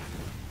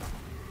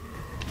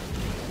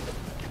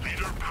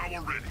 Leader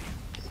power ready.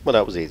 Well,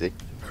 that was easy.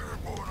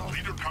 Airborne.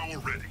 Leader power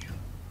ready.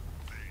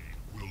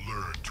 They will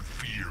learn to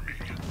fear me.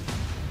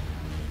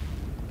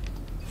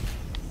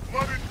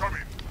 Flood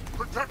incoming!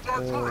 Protect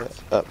our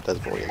turrets! Oh, there's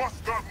We volume.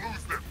 must not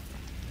lose them!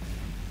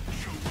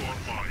 Choke on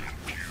my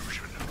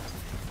infusion.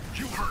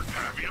 You heard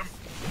Pavium.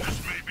 This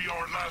may be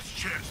our last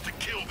chance to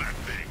kill that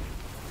thing.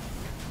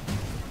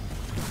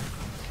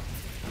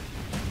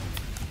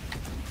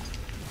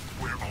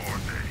 Where are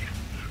they?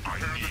 I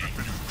need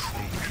new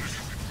trophies.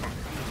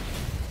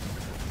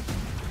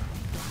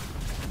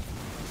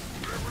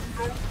 Never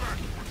go back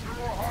with your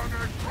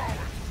Ohane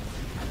prowess!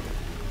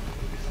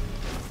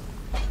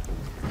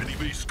 Mini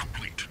base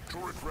complete.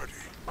 Turret ready.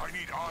 I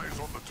need eyes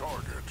on the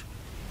target.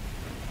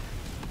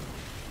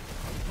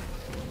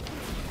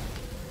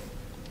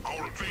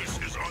 Our base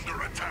is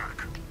under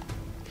attack.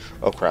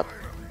 Oh crap.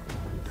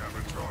 Have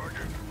a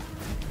target.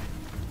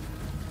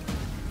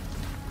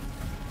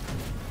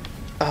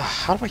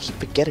 How do I keep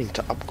forgetting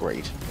to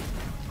upgrade?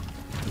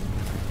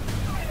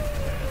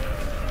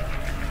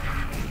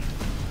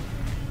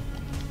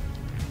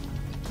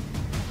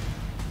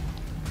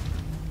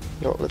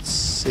 You know what, let's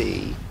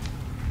see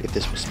if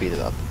this will speed it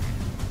up.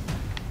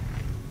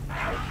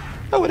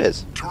 Oh, it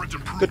is. Turret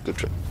improved. Good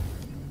trip.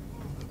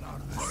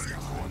 Ready to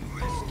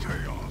unleash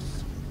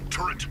chaos.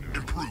 Turret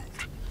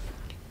improved.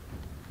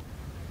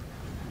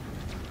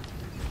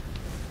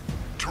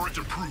 Turret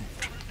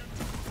improved.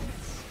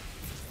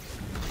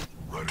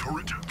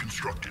 Turret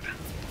constructed.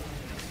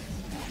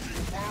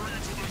 Fire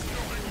until there's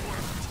nothing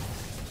left.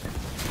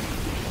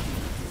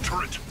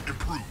 Turret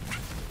improved.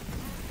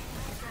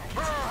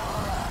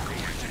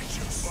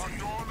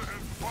 Locked on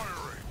and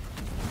firing.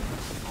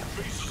 Our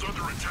base is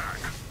under attack.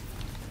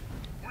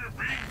 We're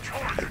being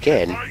targeted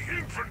Again. by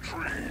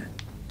infantry.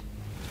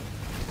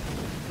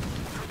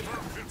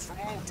 Confirm hits from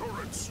all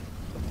turrets.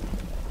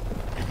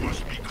 We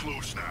must be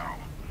close now.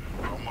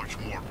 How much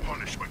more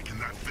punishment can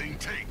that thing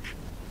take?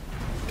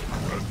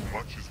 As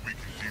much as we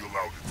can deal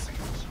out, it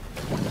seems.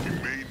 We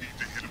may need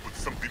to hit it with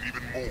something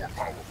even more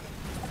powerful.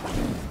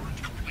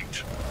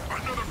 Complete.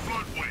 Another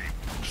flood wave.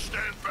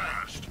 Stand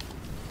fast.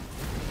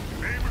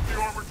 Aim at the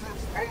armor to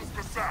expose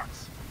the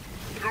sacks.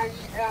 No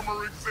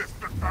armor exists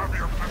that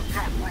Fabian has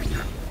not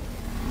broken.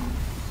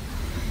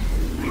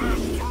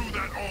 Blast through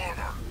that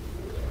armor.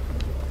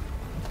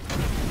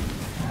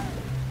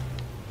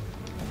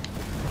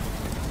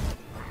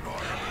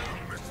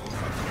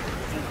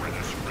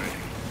 Forwardness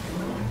ready.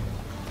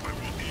 I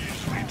will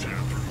easily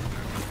tamper with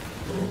them.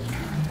 Look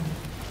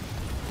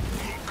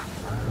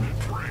and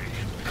pray.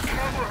 Its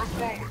armor has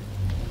fallen.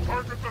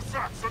 Target the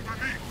sacks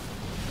underneath.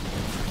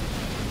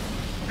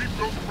 Keep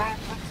those ground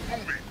troops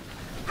moving.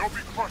 They'll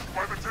be crushed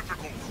by the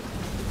tentacles.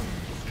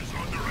 Is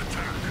under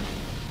attack.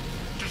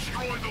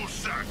 Destroy those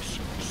sacks.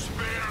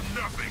 Spare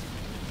nothing.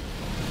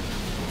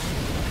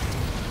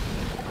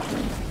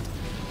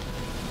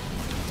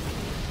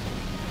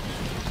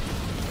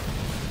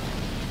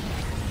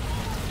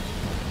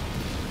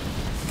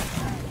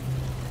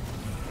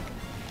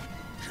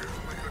 Give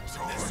me a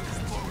target. This is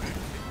loaded.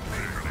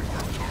 Barely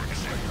worth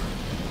targeting.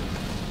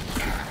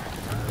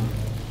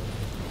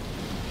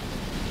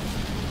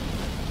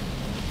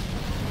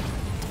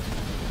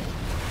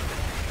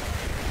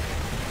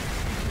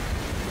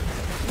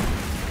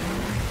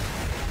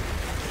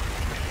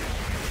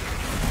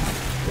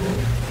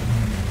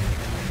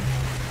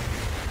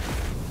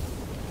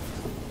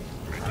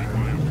 Making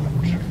my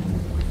approach.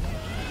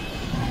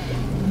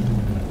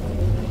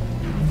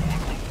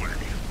 On the way.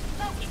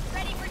 Focus,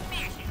 ready for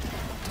smashing.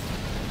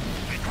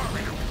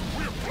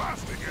 We're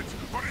blasting it,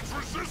 but it's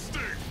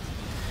resisting!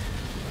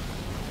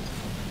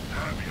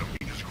 Havium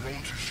has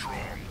grown too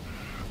strong.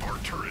 Our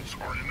turrets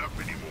aren't enough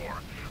anymore.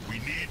 We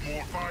need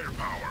more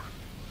firepower.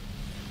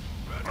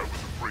 I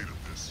was afraid of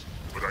this,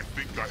 but I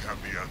think I have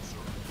the answer.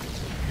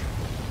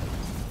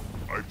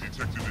 I've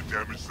detected a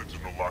damaged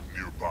sentinel lock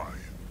nearby.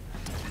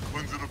 If we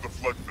cleanse it of the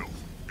flood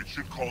filth, it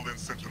should call in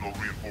sentinel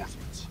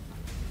reinforcements.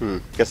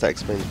 Guess that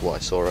explains what I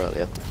saw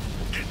earlier.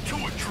 Get to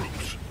it,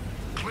 troops!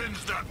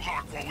 Cleanse that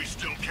lock while we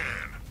still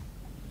can.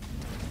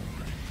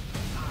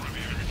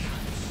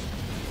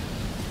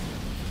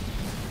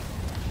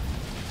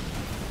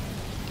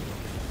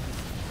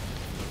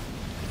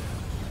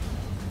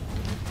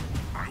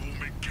 I will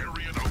make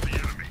carrion of the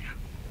enemy.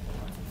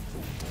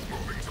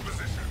 Moving to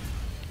position.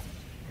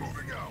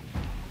 Moving out.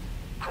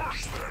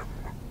 Curse them!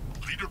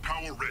 Leader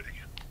power ready.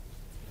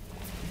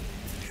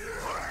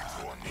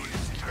 One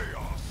needs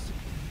chaos.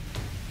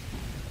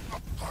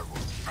 I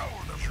will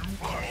shower them. You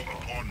call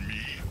upon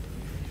me?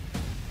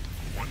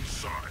 One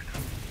side.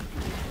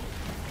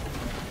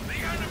 The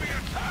enemy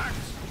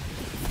attacks!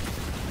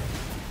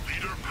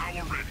 Leader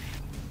power ready.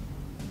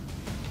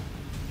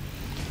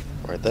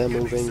 Alright, they're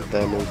moving,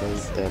 they're moving,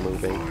 they're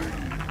moving.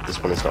 This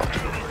one is not.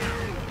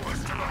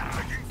 Blisterback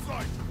taking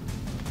flight.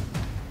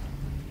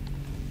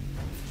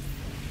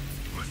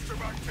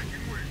 Blisterback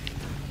taking wing.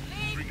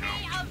 Leave me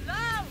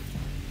alone!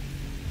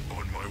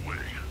 On my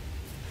way.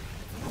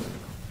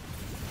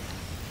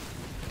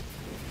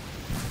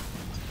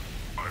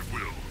 I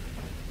will.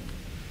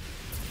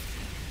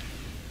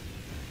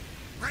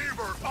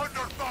 Reaver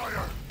under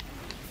fire!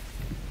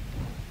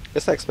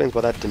 Guess that explains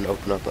why that didn't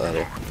open up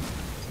earlier.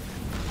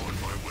 On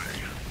my way.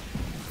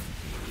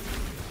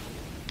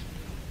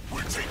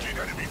 We're taking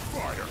enemy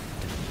fire!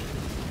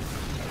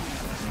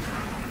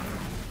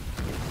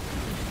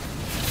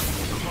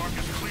 The lock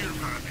is clear,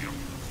 Matthew.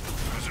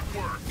 Has it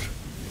worked?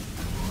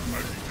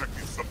 I'm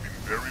detecting something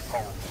very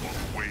powerful on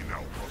the way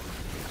now, brother.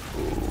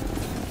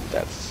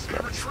 That's The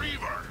not...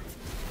 retriever!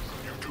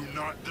 You do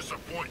not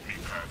disappoint me,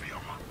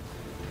 Pavium.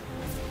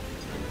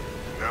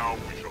 Now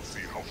we shall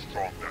see how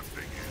strong that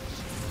thing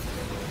is.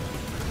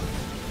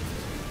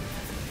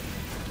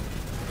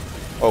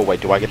 Oh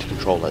wait, do I get to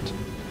control it?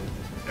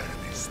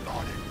 Enemy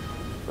spotted.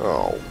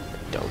 Oh,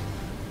 I don't.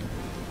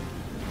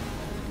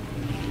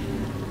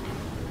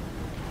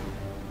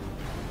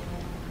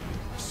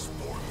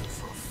 Spoiling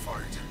for a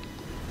fight.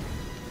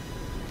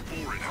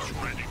 Forage is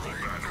ready for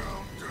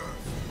battle.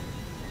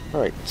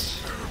 Alright.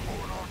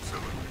 Airborne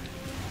artillery.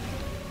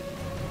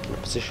 I'm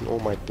gonna position all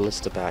my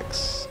blister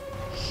bags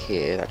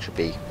here. That should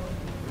be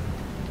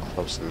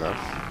close enough.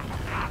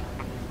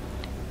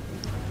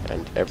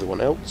 And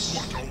everyone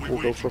else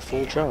will go for a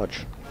full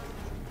charge.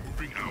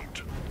 Moving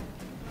out.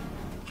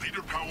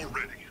 Leader power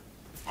ready.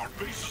 Our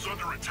base is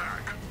under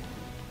attack.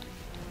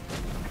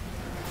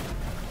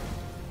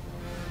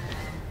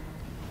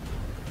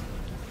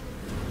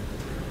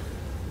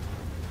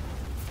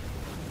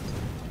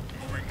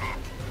 Moving up.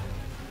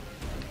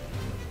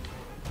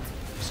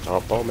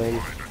 Start bombing.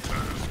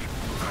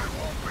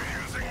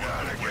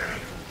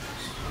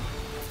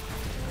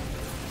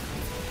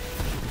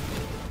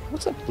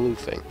 What's that blue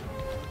thing?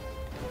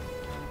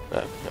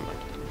 Oh, never mind.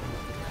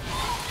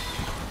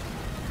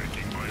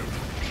 Making my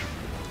approach.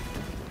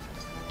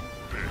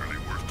 Barely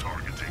worth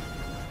targeting.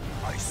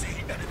 I see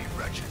enemy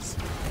wretches.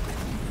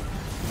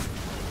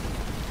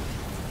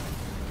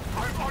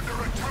 I'm under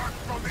attack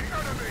from the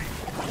enemy!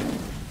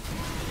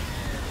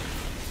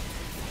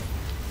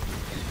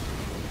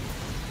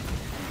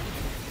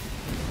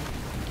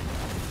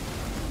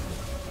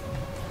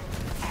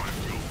 I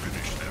will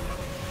finish them.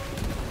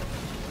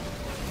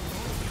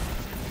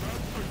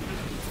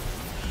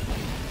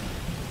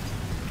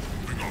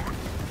 Moving on.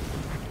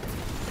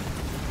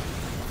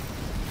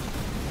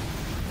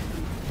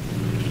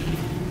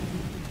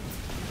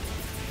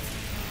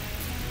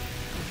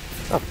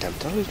 Oh damn,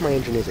 did I lose my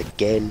engineers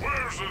again?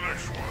 Where's the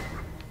next one?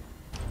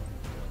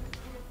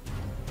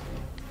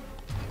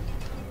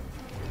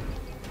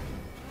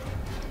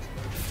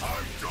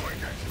 I'm doing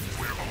it.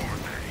 Where are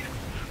they?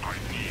 I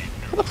need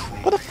new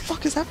Where the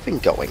fuck is that thing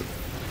going?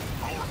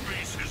 Our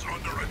base is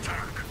under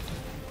attack.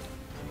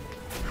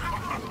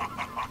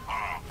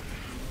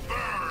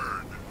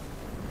 Burn!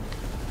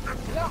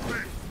 It's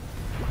working!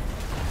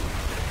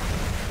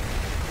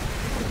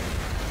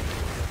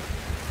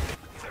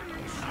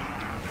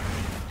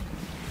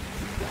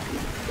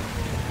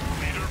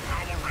 Leader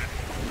power ready.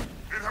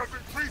 It has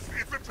increased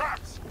its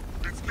attacks.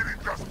 It's getting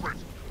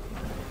desperate.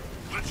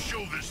 Let's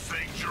show this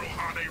thing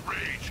Jirohane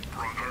rage,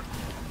 brother.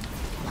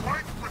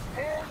 Fight with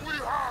all we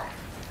have.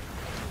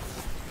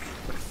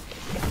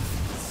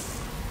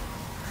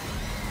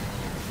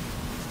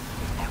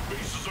 Our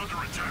base is under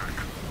attack.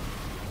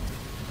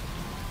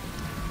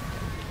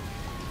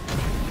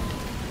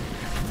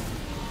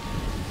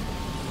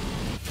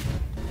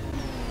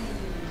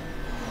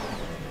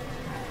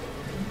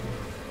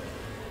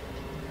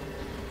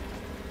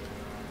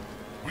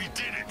 We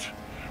did it!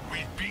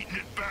 We've beaten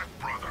it back,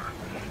 brother.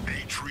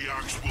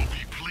 Atriox will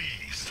be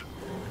pleased.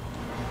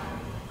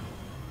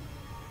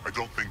 I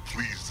don't think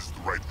pleased is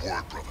the right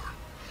word, brother.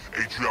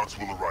 Atriox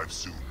will arrive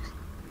soon.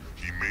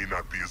 He may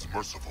not be as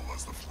merciful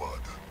as the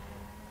Flood.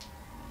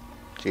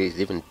 Jeez,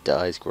 even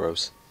dies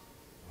gross.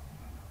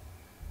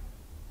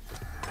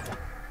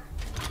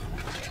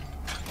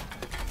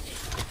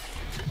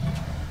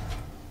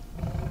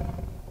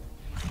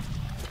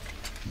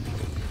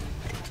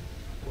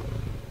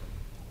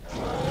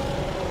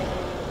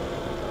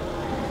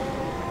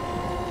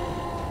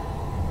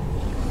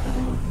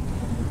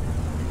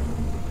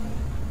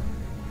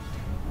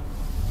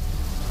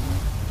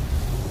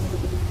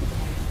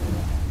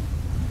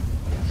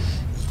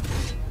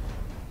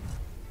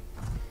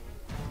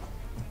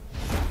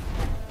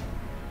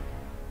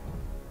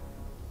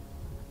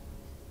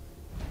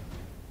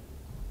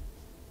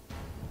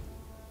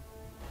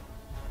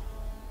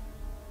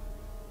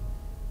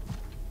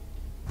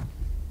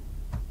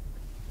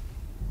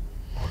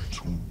 I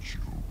told you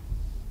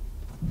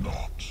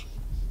not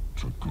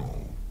to go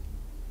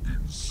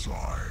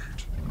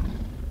inside.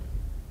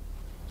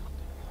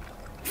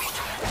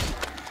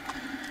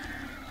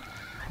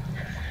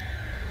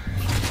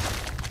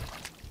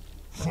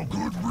 For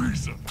good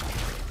reason.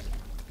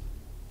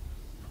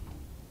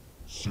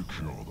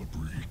 Secure the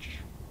breach.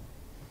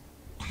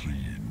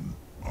 Clean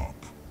up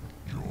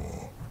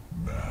your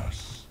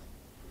mess.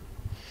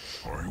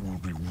 I will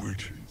be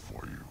waiting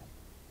for you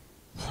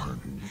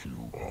when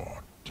you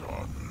are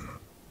done.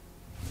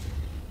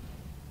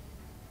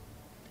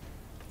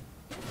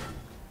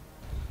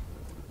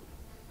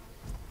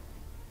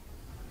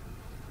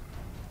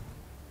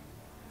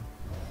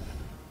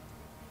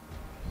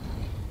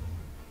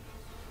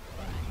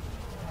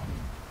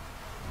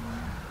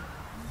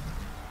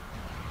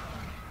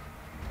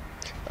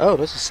 Oh,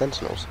 those are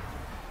sentinels.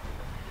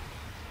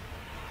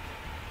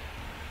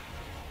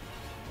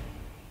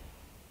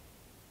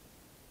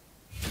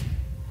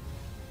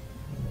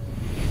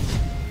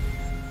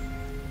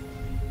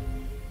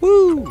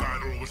 Woo! The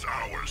battle was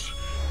ours,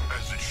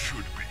 as it should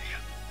be.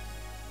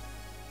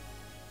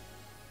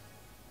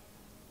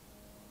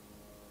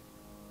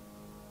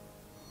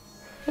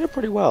 They did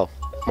pretty well,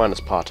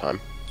 minus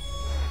part-time.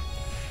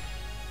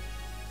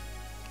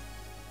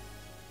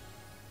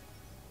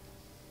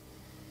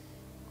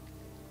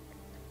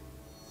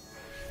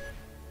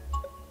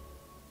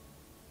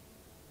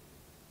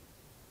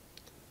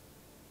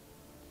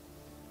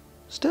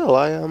 Still,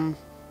 I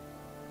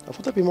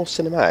thought there'd be more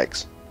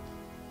cinematics.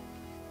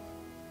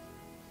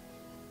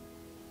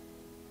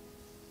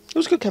 It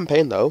was a good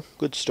campaign though,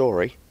 good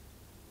story.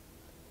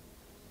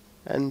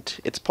 And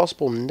it's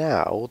possible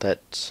now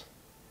that,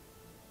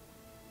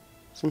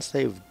 since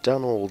they've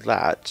done all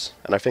that,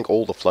 and I think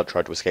all the Flood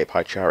tried to escape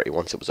High Charity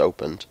once it was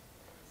opened,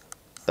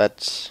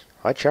 that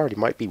High Charity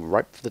might be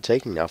ripe for the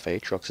taking now for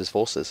Atriox's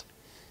forces.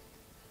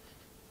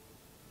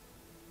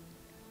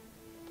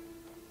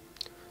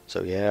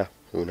 So yeah,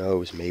 who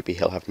knows, maybe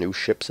he'll have new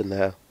ships in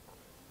there.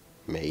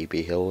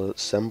 Maybe he'll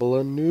assemble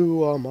a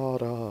new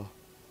armada.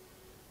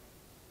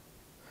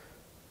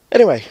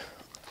 Anyway,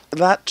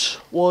 that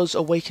was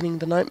Awakening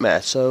the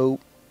Nightmare, so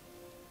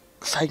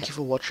thank you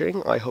for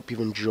watching. I hope you've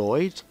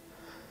enjoyed.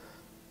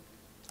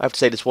 I have to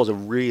say this was a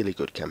really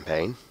good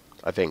campaign.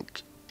 I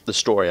think the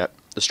story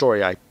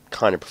I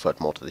kind of preferred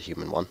more to the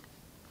human one,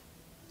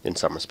 in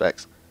some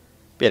respects.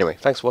 But anyway,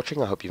 thanks for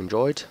watching, I hope you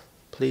enjoyed.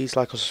 Please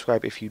like or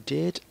subscribe if you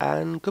did,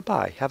 and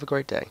goodbye, have a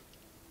great day.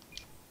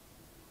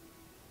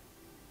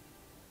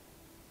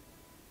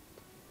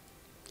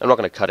 I'm not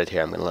going to cut it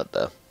here, I'm going to let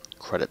the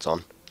credits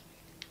on.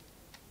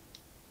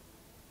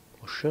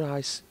 Or should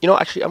I? You know,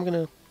 actually,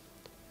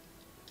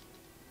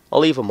 I'll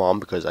leave them on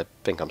because I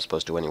think I'm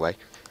supposed to anyway.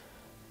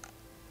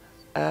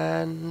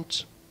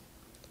 And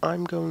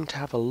I'm going to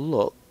have a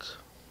look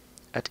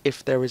at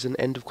if there is an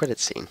end of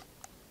credits scene.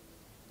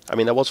 I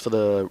mean, there was for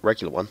the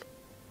regular one.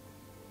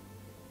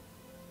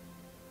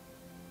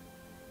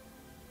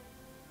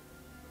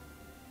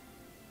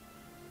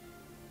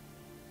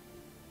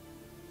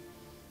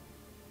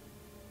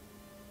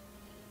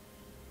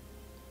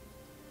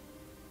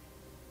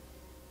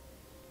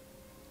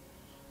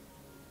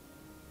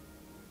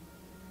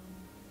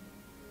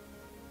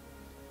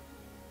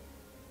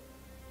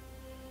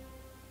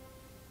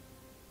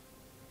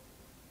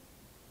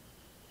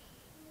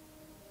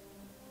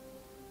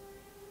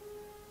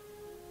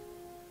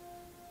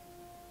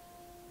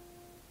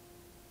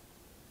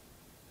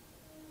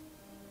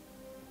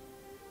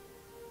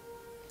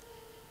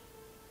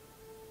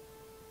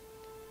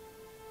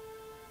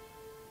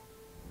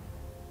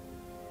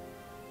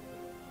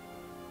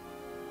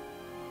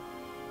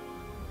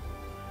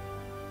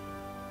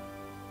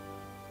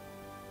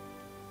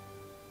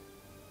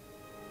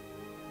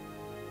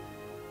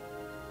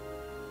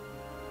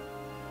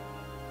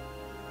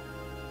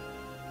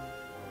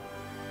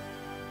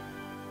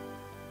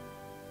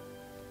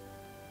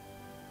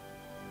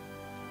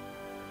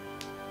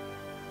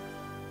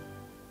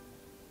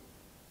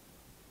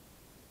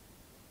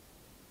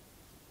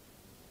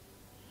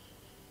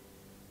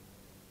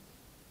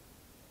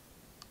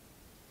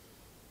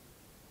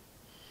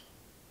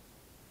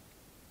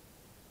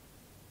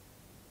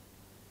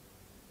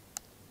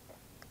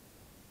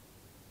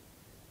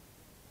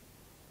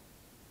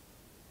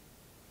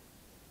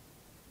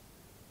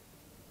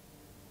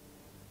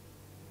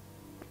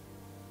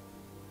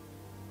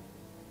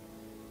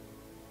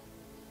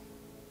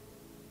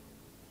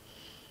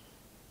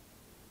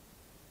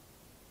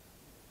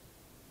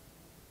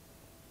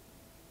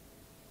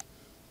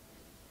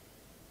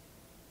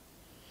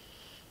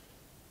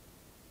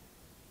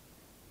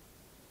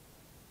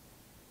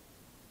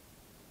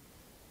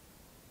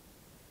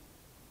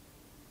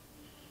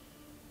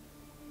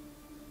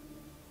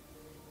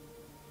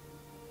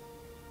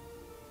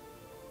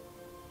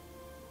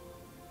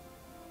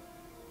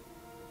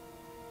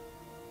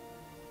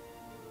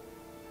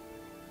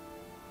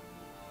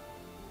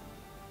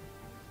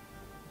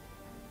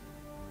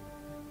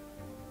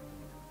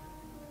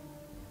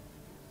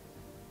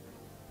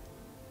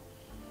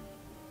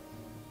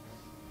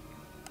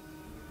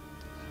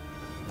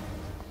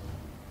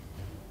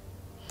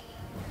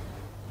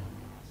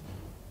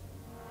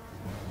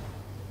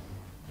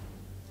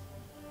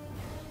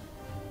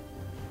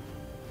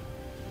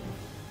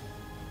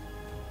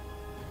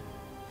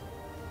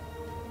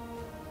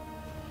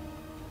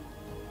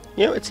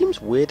 You know, it seems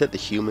weird that the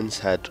humans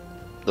had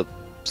the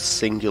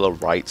singular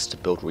rights to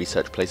build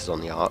research places on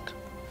the Ark.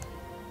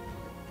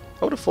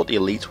 I would have thought the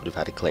elites would have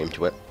had a claim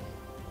to it.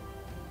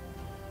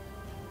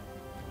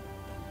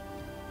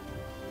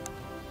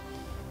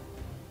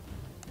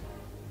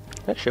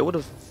 Actually, I would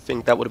have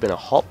think that would have been a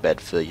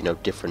hotbed for, you know,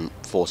 different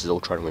forces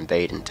all trying to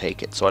invade and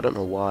take it, so I don't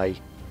know why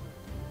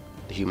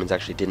the humans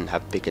actually didn't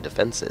have bigger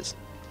defenses.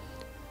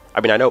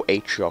 I mean, I know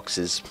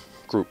Atriox's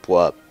group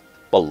were,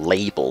 well,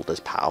 labeled as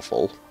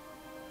powerful.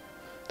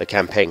 The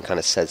campaign kind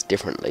of says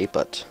differently,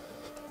 but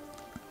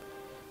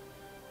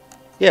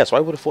yeah, so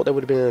I would have thought there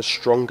would have been a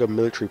stronger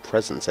military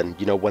presence, and,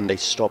 you know, when they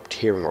stopped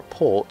hearing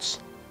reports,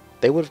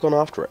 they would have gone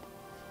after it.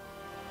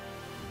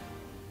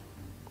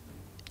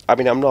 I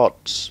mean,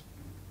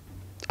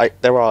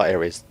 there are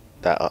areas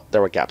there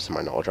are gaps in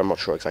my knowledge. I'm not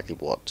sure exactly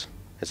what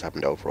has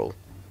happened overall.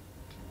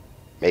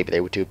 Maybe they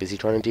were too busy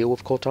trying to deal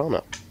with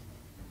Cortana.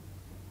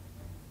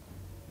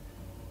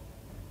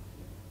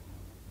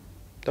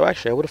 Though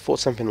actually, I would have thought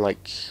something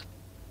like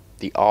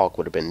the Ark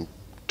would have been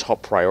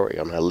top priority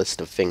on her list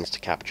of things to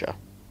capture.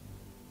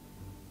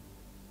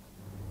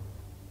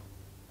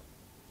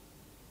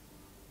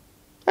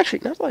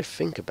 Actually, now that I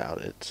think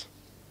about it,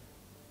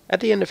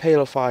 at the end of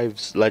Halo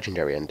 5's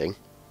legendary ending,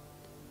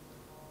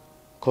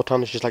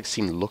 Cortana's just like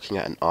seen looking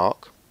at an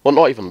Ark. Well,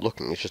 not even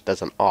looking, it's just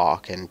there's an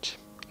Ark and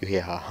you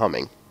hear her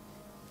humming.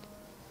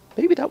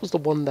 Maybe that was the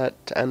one that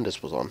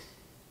Anders was on.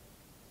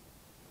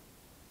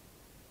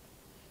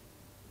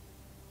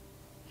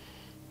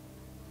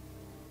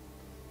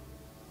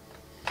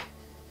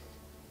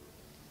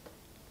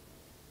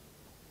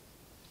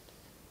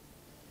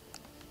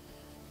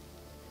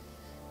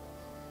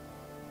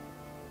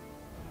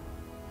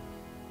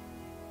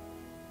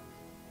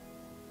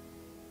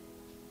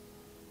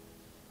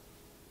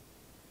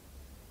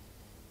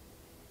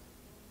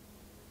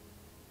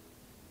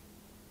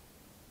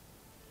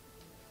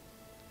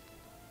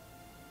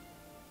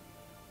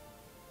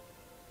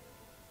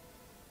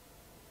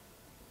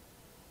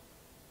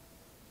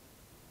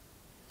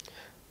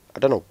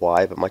 don't know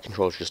why, but my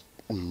controller's just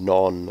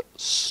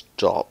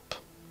non-stop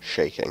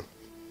shaking.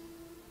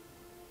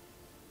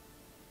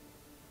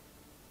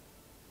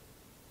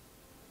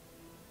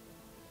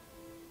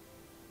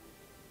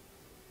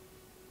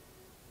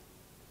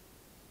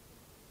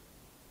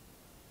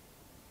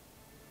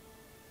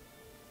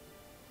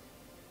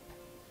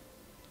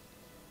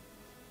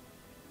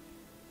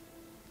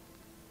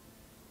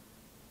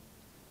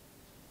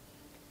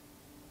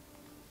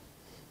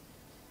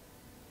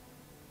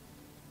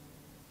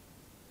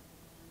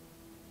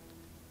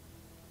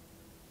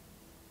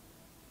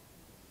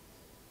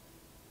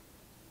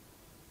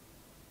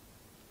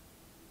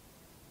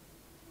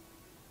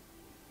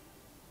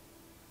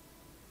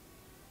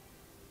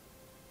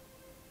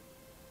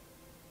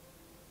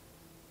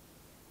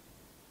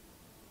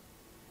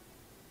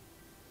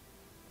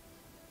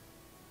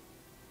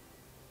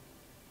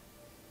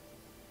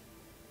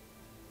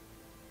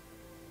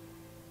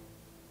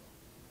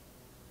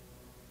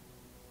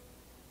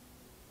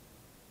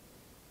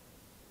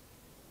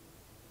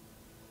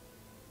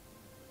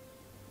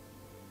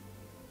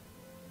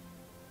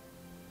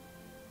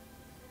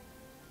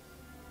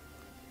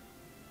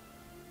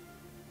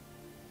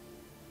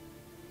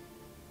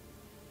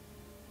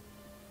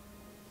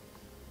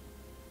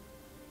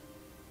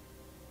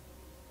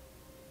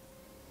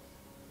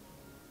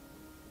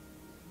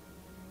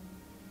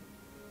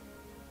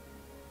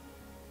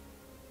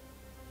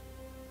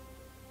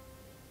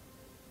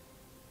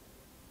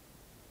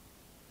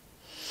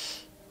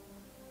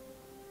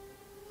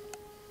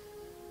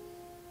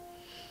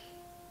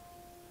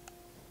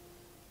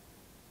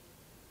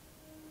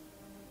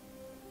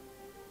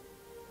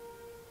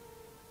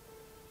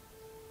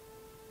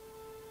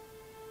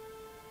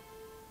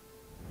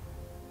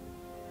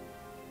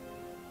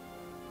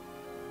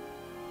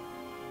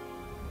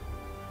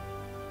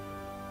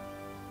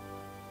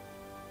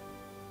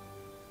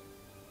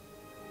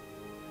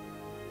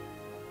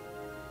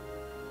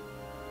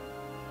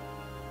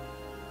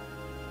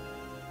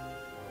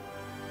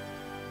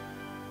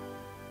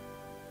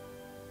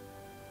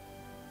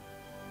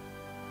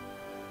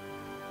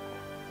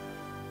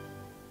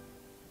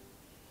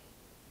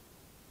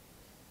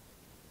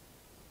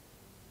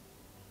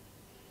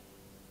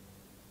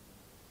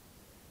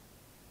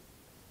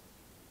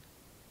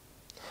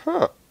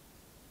 Huh.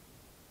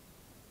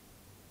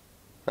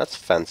 That's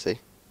fancy.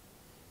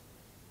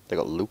 They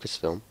got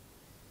Lucasfilm.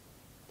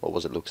 Or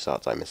was it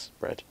LucasArts I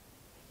misread?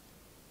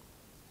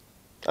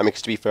 I mean,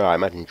 'cause to be fair, I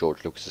imagine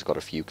George Lucas has got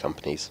a few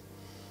companies.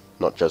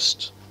 Not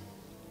just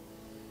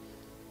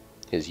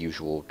his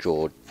usual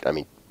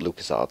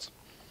LucasArts.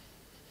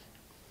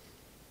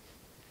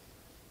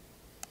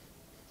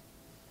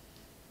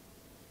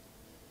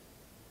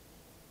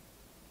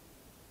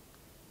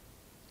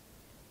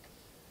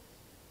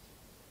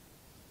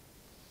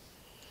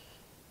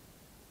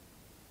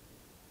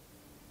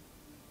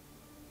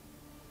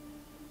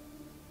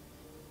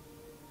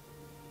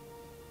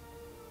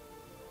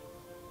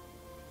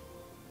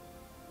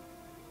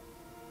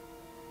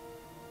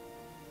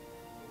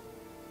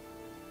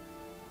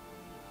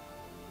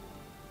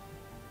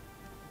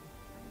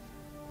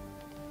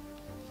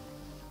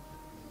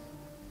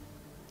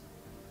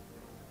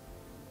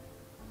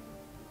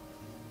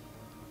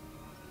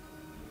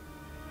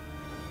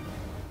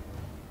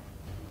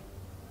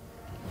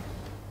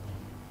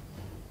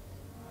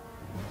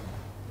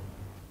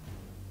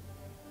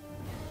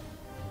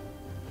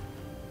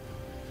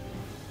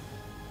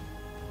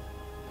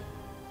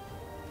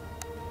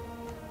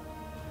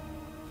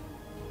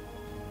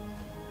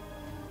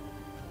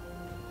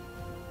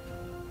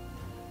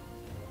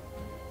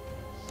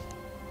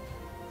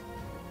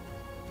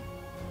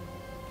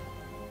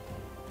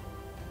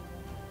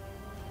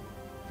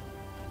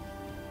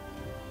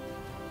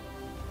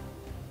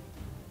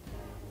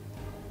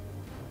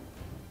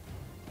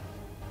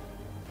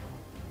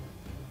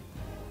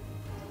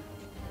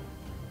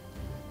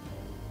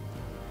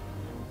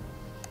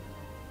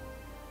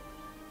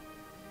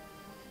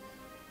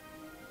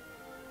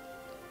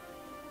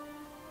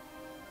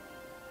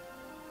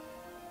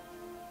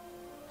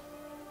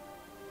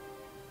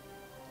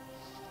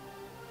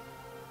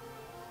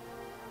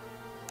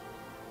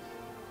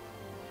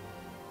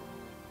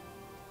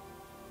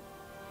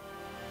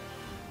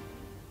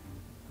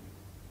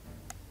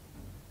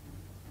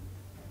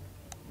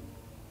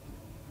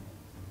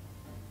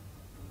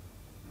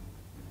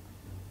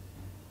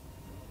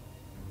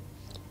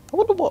 I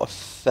wonder what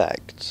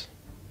effect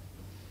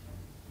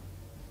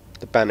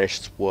the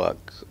Banished's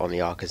work on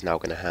the Ark is now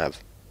going to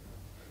have.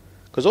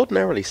 Because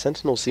ordinarily,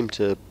 Sentinels seem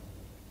to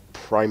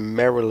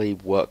primarily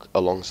work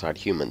alongside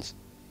humans.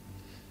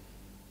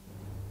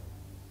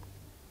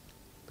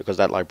 Because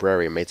that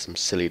librarian made some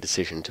silly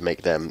decision to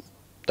make them,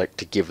 like,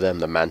 to give them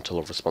the mantle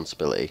of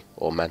responsibility,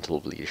 or mantle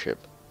of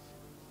leadership.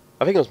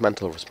 I think it was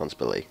mantle of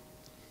responsibility.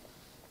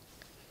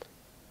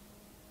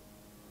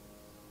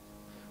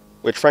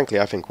 Which, frankly,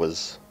 I think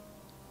was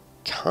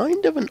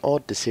kind of an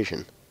odd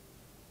decision.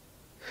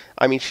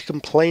 I mean, she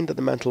complained that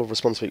the mantle of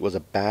responsibility was a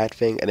bad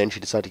thing, and then she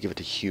decided to give it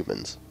to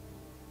humans.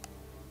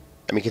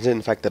 I mean, considering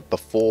the fact that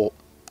before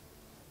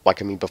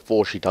Like, I mean,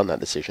 before she'd done that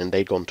decision,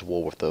 they'd gone to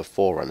war with the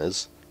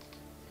Forerunners.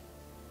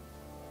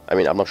 I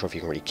mean, I'm not sure if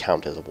you can really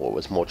count it as a war. It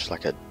was more just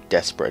like a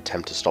desperate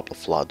attempt to stop the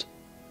flood.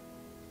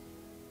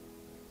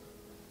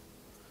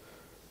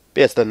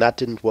 But yes, then that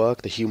didn't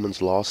work. The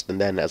humans lost,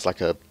 and then as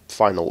like a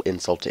final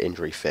insult to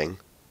injury thing,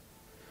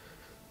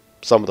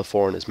 some of the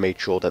Foreigners made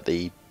sure that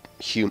the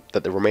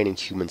remaining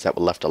humans that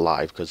were left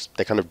alive, because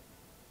they kind of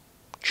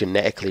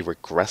genetically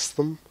regressed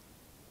them,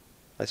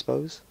 I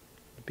suppose,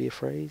 would be a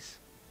phrase.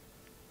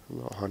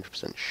 I'm not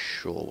 100%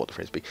 sure what the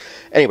phrase would be.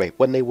 Anyway,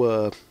 when they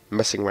were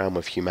messing around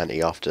with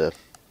humanity after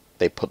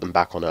they put them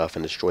back on Earth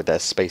and destroyed their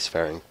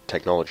spacefaring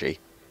technology,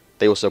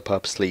 they also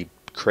purposely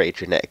create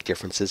genetic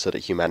differences so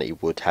that humanity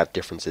would have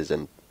differences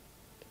and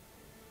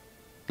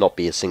not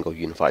be a single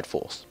unified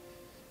force.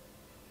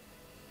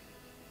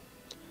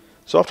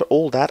 So after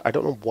all that, I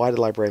don't know why the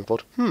librarian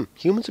thought,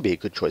 humans would be a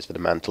good choice for the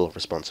mantle of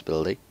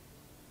responsibility.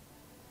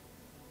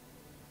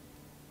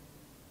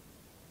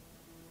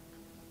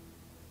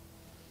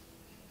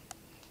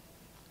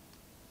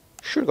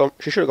 She should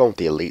have gone with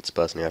the elites,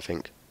 personally, I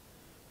think.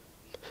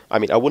 I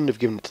mean, I wouldn't have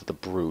given it to the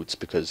brutes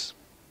because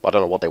I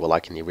don't know what they were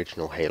like in the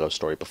original Halo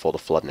story before the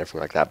flood and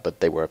everything like that, but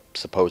they were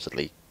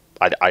supposedly,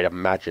 I'd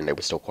imagine they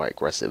were still quite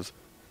aggressive.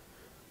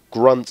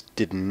 Grunts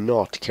did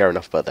not care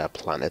enough about their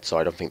planet, so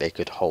I don't think they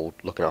could hold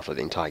looking after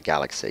the entire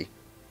galaxy.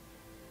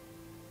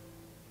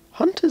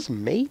 Hunters,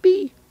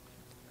 maybe?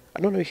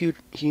 I don't know a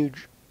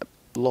huge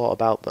lot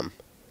about them.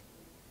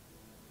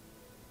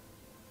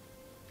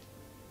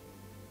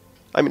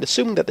 I mean,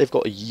 assuming that they've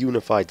got a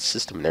unified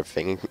system and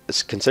everything,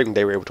 considering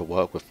they were able to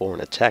work with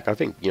foreign tech, I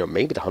think,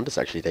 maybe the Hunters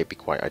actually, they'd be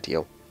quite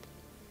ideal.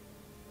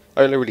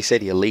 I only really say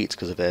the elites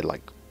because of their,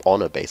 like,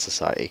 honor-based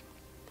society.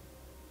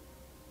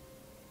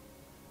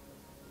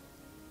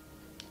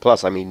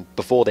 Plus, I mean,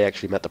 before they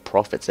actually met the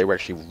Prophets, they were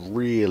actually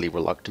really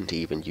reluctant to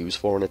even use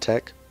foreign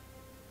tech.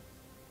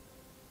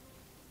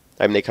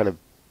 I mean, they kind of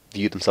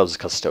viewed themselves as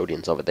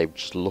custodians of it. They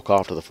just look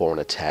after the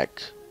foreign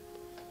tech,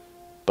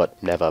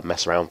 but never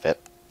mess around with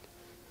it.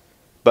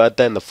 But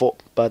then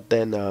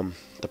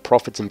the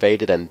Prophets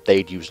invaded, and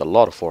they'd used a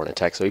lot of foreign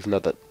attacks. So even though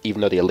the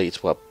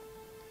elites were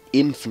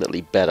infinitely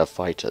better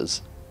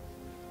fighters,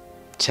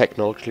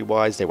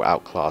 technologically-wise, they were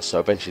outclassed. So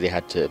eventually, they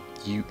had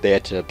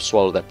to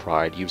swallow their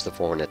pride, use the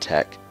foreign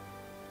attack,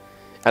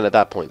 and at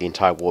that point, the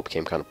entire war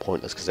became kind of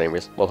pointless because they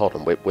realized, well, hold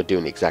on, we're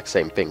doing the exact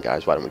same thing,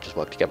 guys. Why don't we just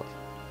work together?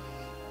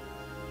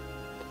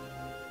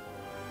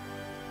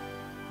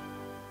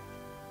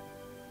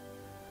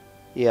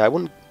 Yeah,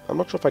 I'm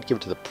not sure if I'd give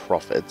it to the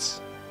Prophets.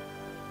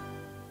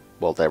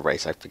 Well, their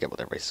race, I forget what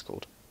their race is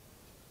called.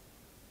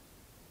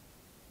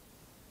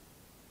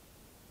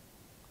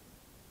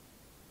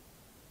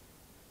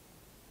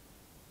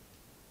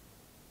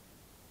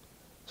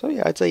 So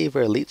yeah, I'd say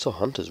either elites or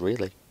hunters,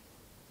 really.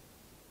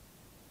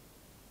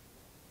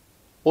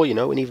 Or,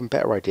 an even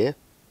better idea,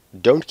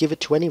 don't give it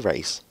to any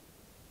race.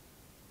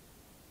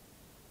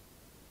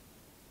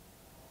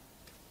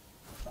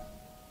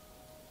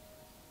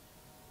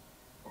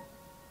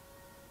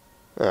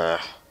 I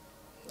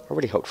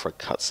really hoped for a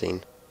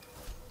cutscene.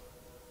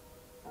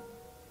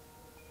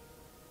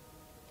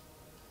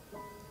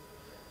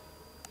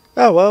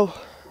 Oh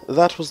well,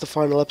 that was the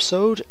final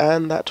episode,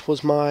 and that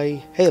was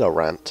my Halo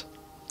rant.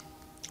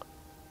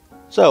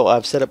 So,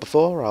 I've said it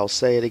before, I'll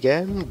say it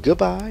again,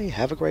 goodbye,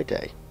 have a great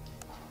day.